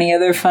get, or any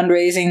other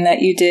fundraising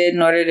that you did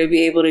in order to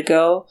be able to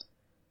go?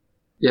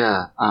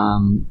 Yeah,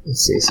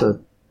 let's see. So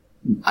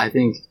I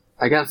think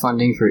I got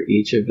funding for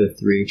each of the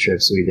 3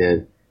 trips we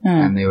did,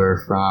 and they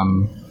were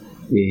from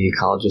the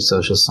College of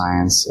Social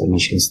Science at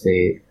Michigan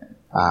State.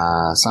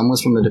 Some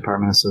was from the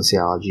Department of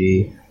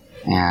Sociology,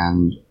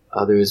 and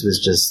others was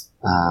just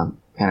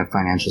kind of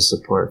financial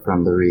support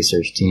from the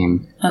research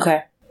team.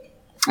 Okay.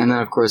 And then,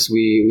 of course,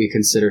 we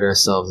considered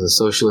ourselves a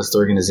socialist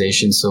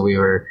organization, so we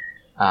were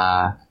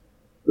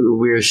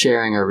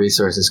sharing our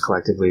resources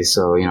collectively.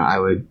 So, I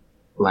would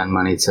lend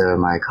money to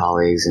my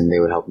colleagues, and they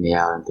would help me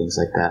out and things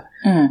like that.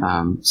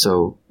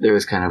 So there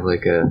was kind of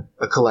like a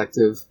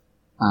collective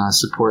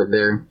support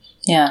there.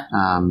 Yeah.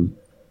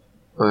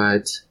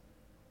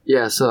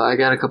 So I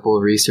got a couple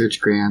of research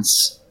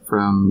grants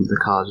from the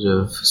College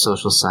of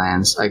Social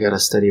Science. I got a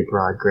study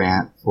abroad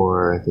grant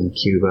for, I think,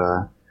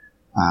 Cuba.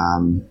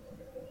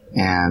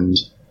 And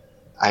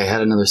I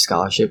had another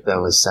scholarship that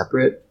was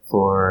separate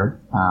for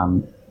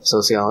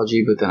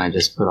sociology, but then I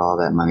just put all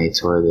that money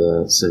toward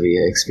the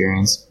Sevilla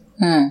experience.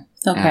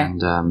 Okay.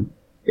 And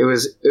it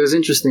was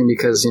interesting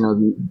because,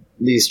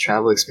 these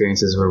travel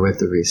experiences were with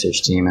the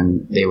research team,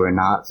 and they were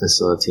not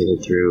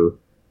facilitated through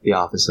the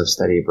Office of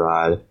Study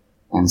Abroad.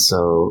 And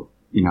so,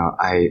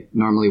 I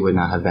normally would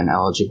not have been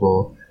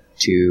eligible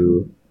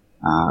to,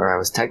 or I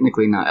was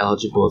technically not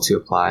eligible to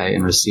apply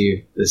and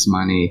receive this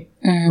money,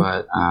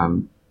 but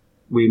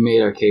we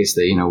made our case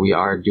that, we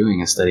are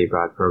doing a study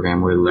abroad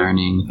program. We're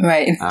learning,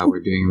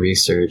 we're doing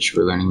research,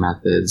 we're learning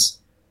methods,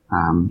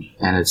 and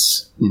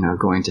it's,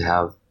 going to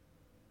have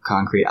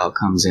concrete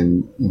outcomes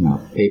in,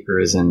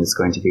 papers, and it's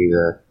going to be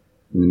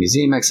in the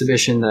museum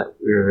exhibition that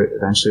we're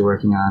eventually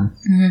working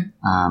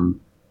on.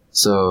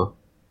 So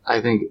I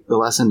think the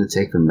lesson to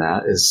take from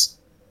that is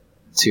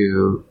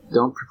to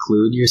don't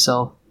preclude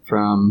yourself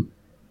from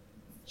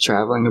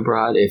traveling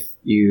abroad if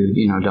you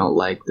don't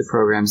like the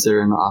programs that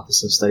are in the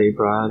Office of Study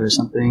Abroad or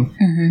something,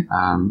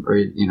 or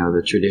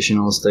the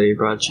traditional study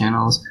abroad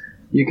channels.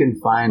 You can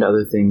find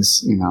other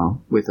things,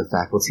 with a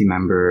faculty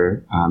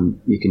member.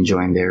 You can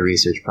join their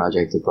research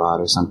project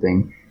abroad or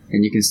something,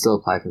 and you can still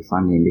apply for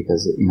funding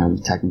because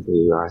technically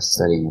you are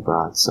studying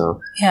abroad. So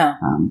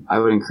I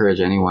would encourage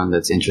anyone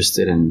that's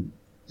interested in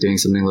doing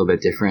something a little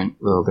bit different,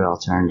 a little bit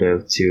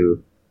alternative,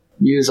 to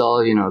use all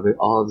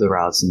of the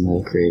routes and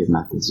the creative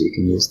methods you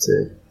can use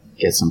to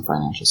get some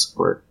financial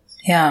support.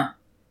 Yeah,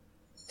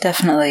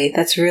 definitely.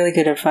 That's really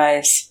good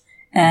advice.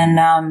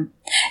 And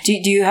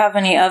do you have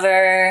any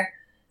other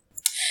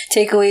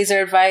takeaways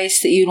or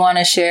advice that you'd want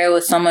to share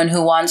with someone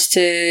who wants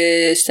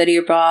to study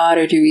abroad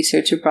or do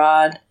research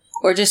abroad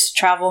or just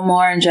travel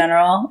more in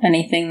general?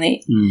 Anything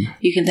that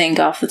you can think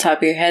off the top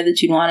of your head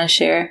that you'd want to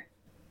share?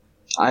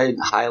 I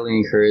highly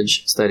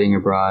encourage studying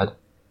abroad.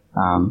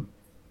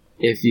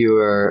 If you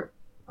are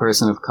a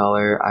person of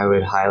color, I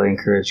would highly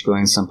encourage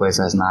going someplace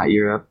that's not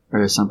Europe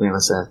or something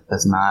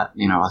that's not,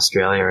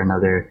 Australia or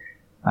another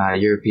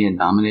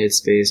European-dominated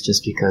space,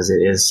 just because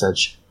it is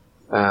such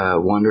a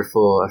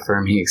wonderful,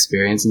 affirming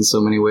experience in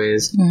so many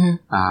ways.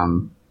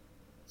 Mm-hmm.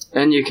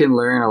 And you can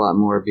learn a lot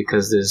more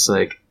because there's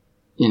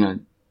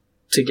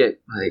to get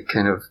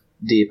kind of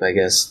deep, I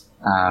guess,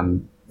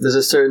 there's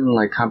a certain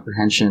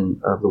comprehension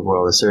of the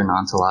world, a certain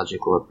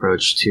ontological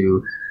approach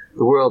to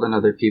the world and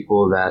other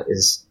people that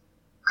is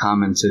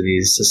common to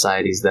these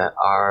societies that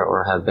are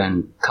or have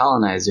been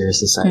colonizer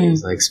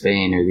societies like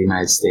Spain or the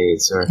United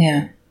States, or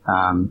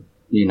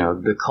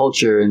the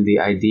culture and the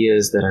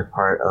ideas that are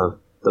part of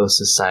those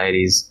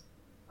societies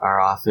are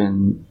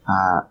often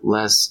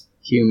less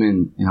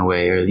human in a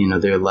way, or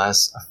they're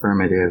less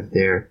affirmative.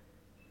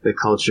 The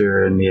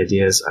culture and the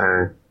ideas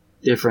are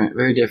different,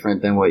 very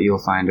different than what you'll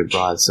find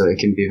abroad. So it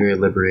can be very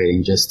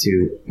liberating just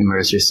to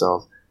immerse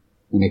yourself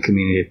in a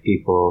community of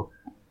people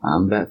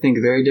that think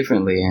very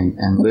differently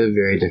and live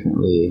very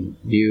differently,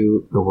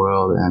 view the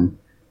world and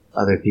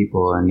other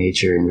people and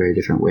nature in very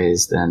different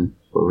ways than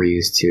what we're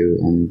used to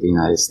in the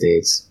United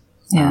States.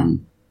 Yeah.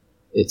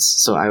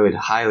 So I would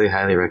highly,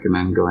 highly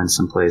recommend going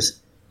someplace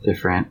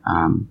different.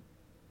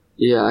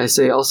 I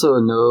say also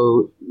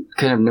know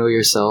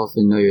yourself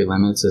and know your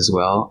limits as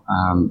well.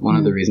 One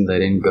of the reasons I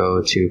didn't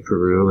go to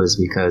Peru was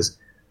because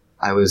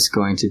I was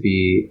going to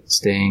be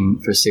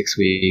staying for 6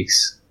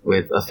 weeks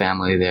with a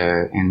family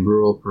there in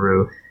rural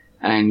Peru.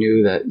 And I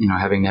knew that,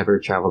 having never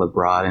traveled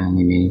abroad in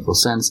any meaningful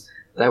sense,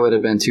 that would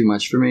have been too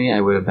much for me. I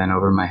would have been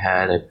over my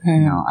head.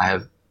 I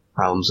have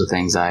problems with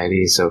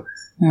anxiety, so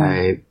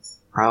I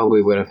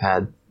probably would have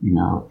had,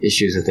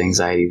 issues with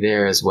anxiety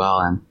there as well.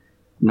 And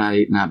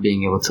not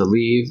being able to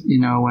leave,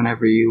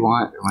 whenever you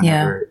want, or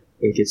whenever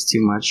it gets too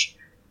much,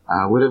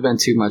 would have been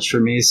too much for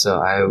me. So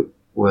I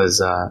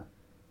was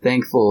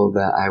thankful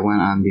that I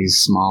went on these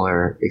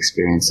smaller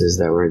experiences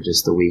that were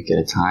just a week at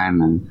a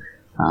time, and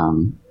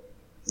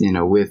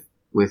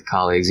with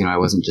colleagues. I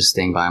wasn't just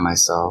staying by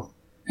myself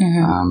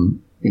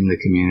in the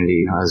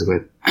community. I was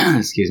with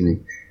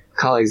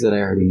colleagues that I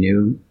already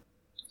knew.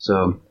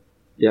 So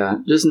yeah,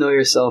 just know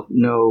yourself,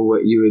 know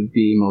what you would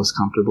be most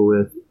comfortable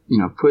with.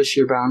 Push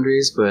your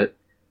boundaries, but,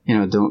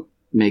 don't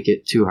make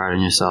it too hard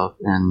on yourself.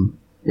 And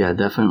yeah,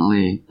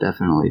 definitely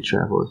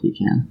travel if you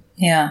can.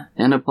 Yeah.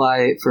 And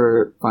apply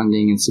for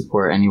funding and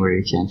support anywhere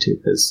you can too,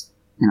 because,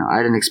 I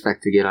didn't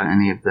expect to get on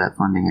any of that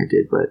funding I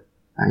did, but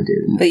I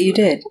did. But you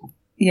did.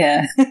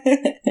 Yeah.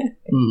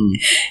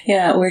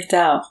 Yeah, it worked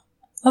out.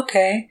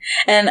 Okay.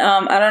 And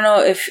I don't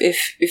know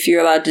if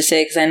you're allowed to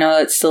say, because I know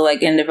it's still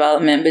in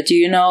development, but do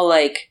you know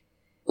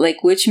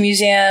which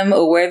museum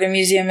or where the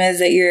museum is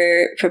that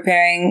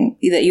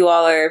you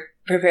all are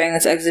preparing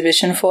this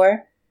exhibition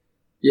for?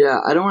 Yeah,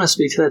 I don't want to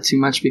speak to that too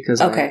much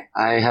because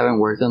I haven't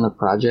worked on the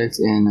project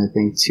in, I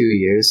think, 2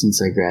 years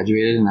since I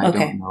graduated, and I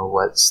don't know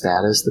what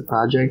status the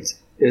project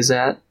is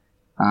at.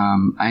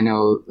 I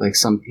know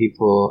some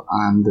people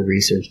on the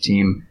research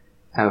team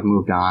have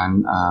moved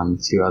on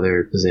to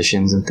other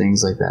positions and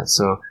things like that.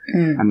 So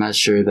I'm not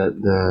sure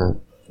that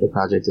the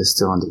project is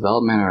still in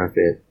development, or if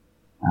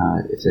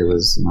it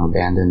was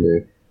abandoned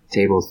or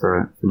tabled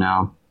for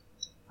now.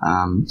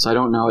 So I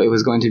don't know. It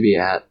was going to be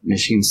at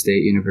Michigan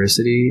State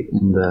University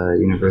in the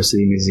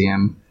University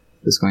Museum.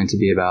 It was going to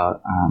be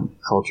about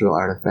cultural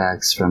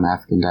artifacts from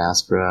African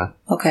diaspora,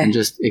 and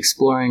just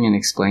exploring and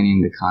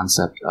explaining the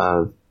concept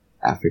of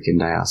African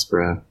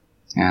diaspora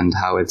and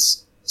how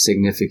it's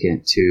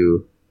significant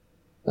to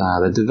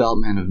the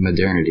development of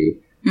modernity.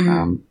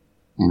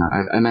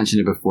 I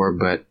mentioned it before,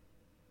 but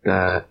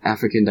the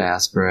African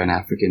diaspora and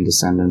African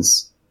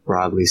descendants,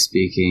 broadly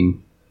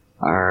speaking,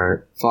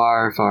 are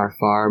far, far,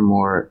 far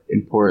more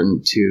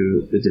important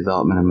to the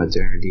development of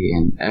modernity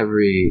in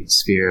every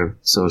sphere of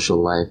social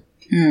life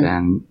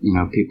than,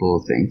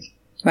 people think.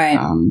 Right.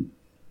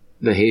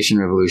 The Haitian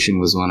Revolution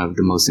was one of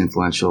the most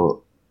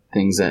influential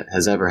things that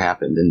has ever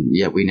happened, and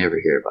yet we never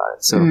hear about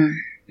it. So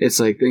it's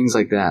things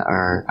like that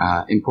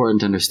are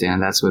important to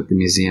understand. That's what the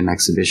museum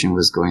exhibition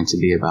was going to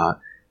be about.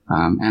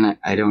 And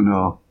I don't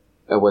know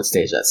at what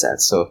stage that's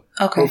at. So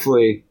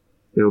hopefully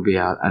it'll be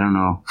out. I don't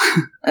know.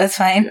 That's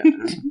fine.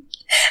 Yeah.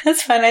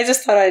 That's fine. I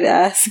just thought I'd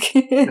ask.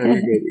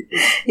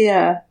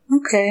 Yeah.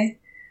 Okay.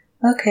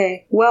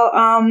 Well,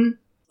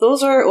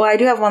 I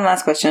do have one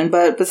last question,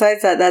 but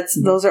besides that,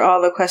 those are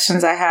all the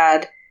questions I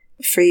had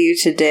for you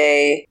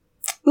today.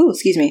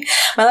 excuse me.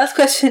 My last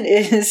question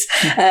is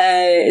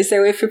there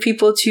a way for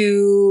people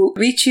to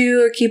reach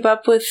you or keep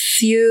up with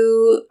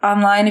you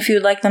online if you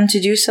would like them to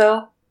do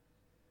so?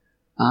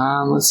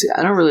 Let's see.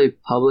 I don't really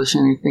publish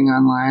anything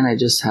online. I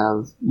just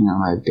have,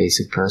 my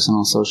basic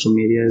personal social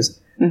medias.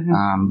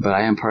 But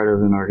I am part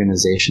of an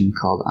organization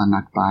called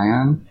Anak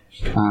Bayan.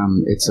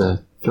 It's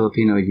a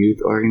Filipino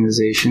youth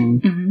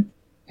organization.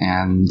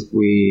 And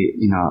we,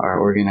 are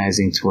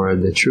organizing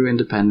toward the true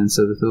independence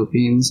of the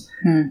Philippines.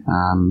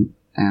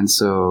 And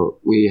so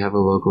we have a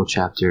local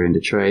chapter in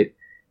Detroit.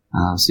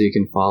 So you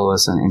can follow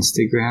us on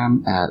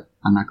Instagram at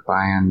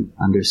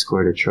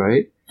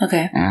anakbayan_Detroit.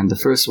 Okay. And the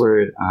first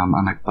word,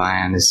 Anak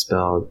Bayan, is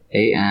spelled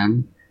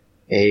ANAKBAYAN.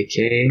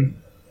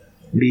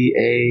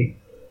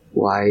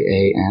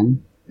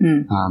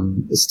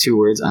 It's two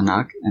words,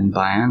 Anak and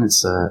Bayan.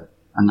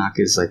 Anak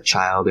is like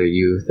child or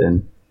youth,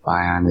 and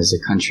Bayan is a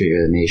country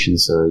or a nation.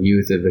 So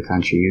youth of the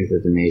country, youth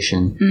of the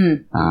nation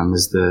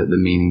is the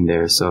meaning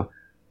there. So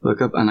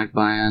look up Anak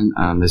Bayan.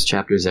 There's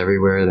chapters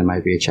everywhere. There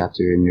might be a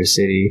chapter in your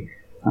city,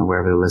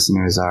 wherever the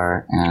listeners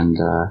are. And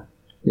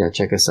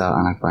check us out,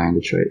 Anak Bayan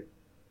Detroit.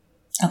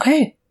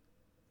 Okay.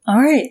 All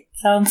right.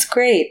 Sounds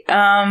great.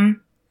 Well,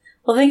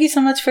 thank you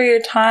so much for your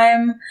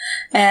time.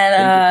 And,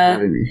 thank you for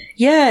having me.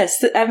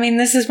 Yes. I mean,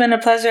 this has been a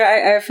pleasure.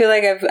 I feel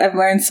like I've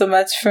learned so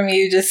much from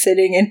you just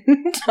sitting and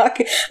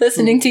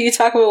listening to you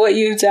talk about what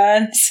you've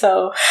done.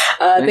 So,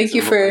 thank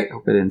you for... I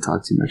hope I didn't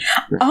talk too much.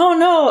 Oh,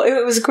 no.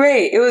 It was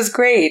great. It was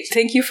great.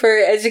 Thank you for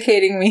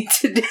educating me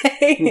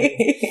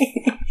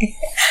today.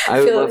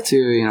 I would love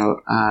to,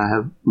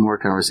 have more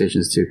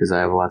conversations too, because I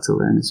have a lot to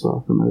learn as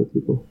well from other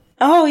people.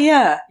 Oh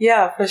yeah,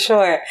 for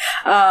sure.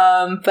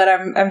 But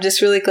I'm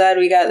just really glad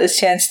we got this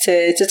chance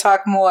to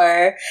talk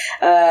more,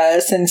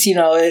 since it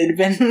had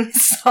been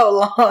so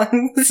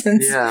long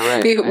since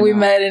we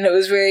met, and it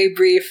was very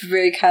brief,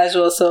 very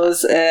casual. So it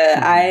was,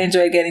 I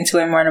enjoyed getting to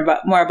learn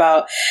more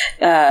about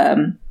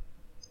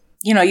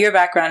your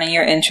background and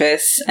your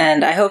interests,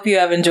 and I hope you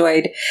have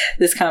enjoyed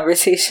this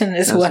conversation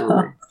as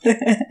well.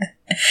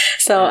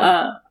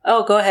 So,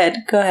 go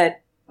ahead.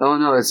 Oh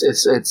no, it's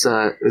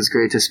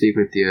great to speak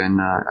with you,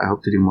 and I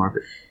hope to do more of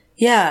it.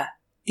 Yeah,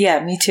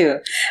 me too.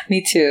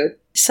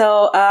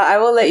 So I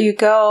will let you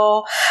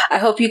go. I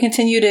hope you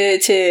continue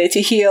to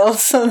heal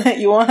so that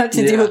you won't have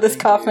to deal with this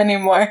cough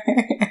anymore.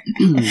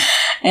 And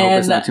I hope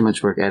it's not too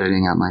much work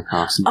editing out my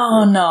coughs.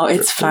 Oh no,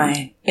 it's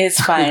fine.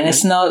 It's fine.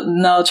 It's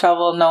no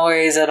trouble, no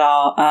worries at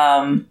all.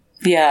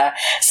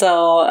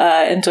 So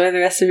enjoy the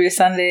rest of your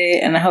Sunday,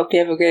 and I hope you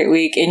have a great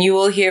week. And you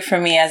will hear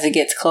from me as it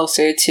gets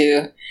closer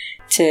to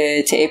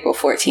April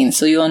 14th,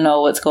 so you'll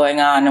know what's going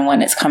on and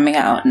when it's coming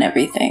out and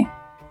everything.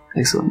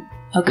 Excellent.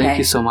 Okay. Thank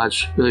you so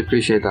much. Really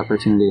appreciate the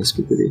opportunity to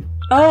speak with you.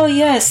 Oh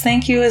yes,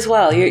 thank you as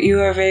well. You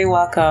are very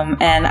welcome,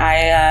 and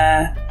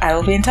I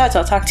will be in touch.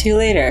 I'll talk to you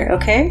later.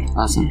 Okay.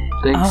 Awesome.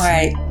 Thanks. All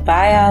right.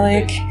 Bye,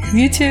 Alec.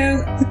 You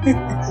too.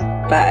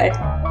 Bye.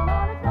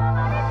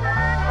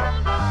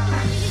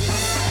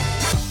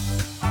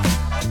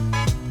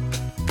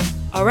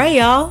 All right,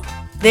 y'all.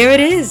 There it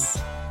is.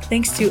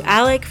 Thanks to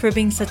Alec for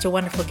being such a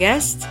wonderful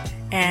guest,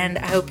 and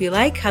I hope you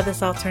like how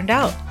this all turned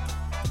out.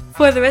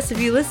 For the rest of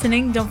you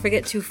listening, don't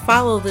forget to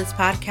follow this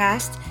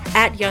podcast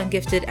at Young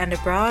Gifted and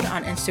Abroad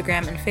on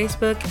Instagram and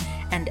Facebook,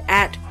 and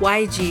at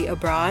YG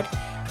Abroad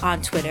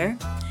on Twitter.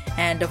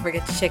 And don't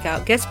forget to check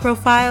out guest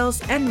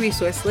profiles and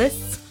resource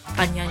lists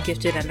on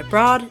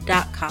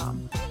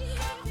youngiftedandabroad.com.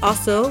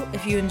 Also,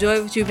 if you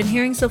enjoy what you've been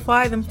hearing so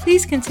far, then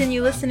please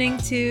continue listening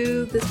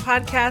to this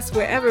podcast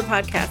wherever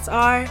podcasts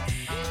are.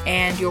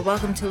 And you're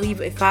welcome to leave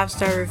a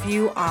 5-star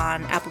review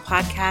on Apple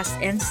Podcasts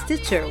and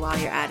Stitcher while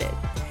you're at it.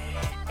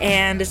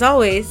 And as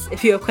always,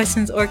 if you have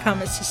questions or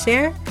comments to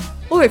share,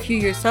 or if you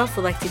yourself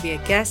would like to be a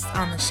guest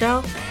on the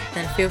show,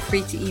 then feel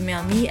free to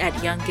email me at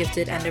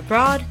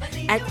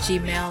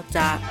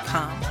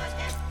younggiftedandabroad@gmail.com.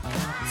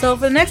 So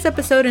for the next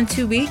episode in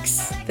 2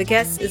 weeks, the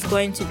guest is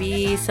going to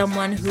be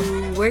someone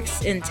who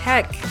works in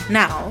tech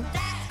now,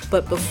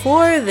 but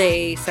before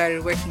they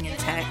started working in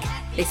tech,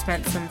 they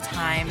spent some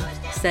time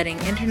studying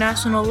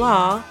international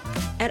law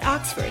at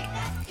Oxford.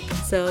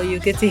 So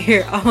you'll get to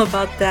hear all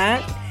about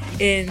that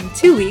in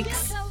 2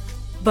 weeks.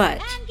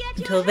 But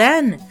until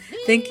then,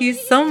 thank you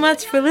so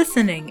much for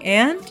listening,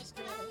 and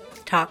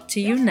talk to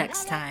you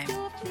next time.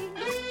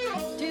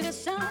 To the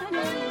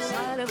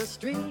side of the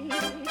street,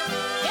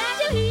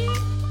 can't you hear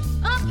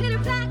a pitter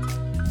patter?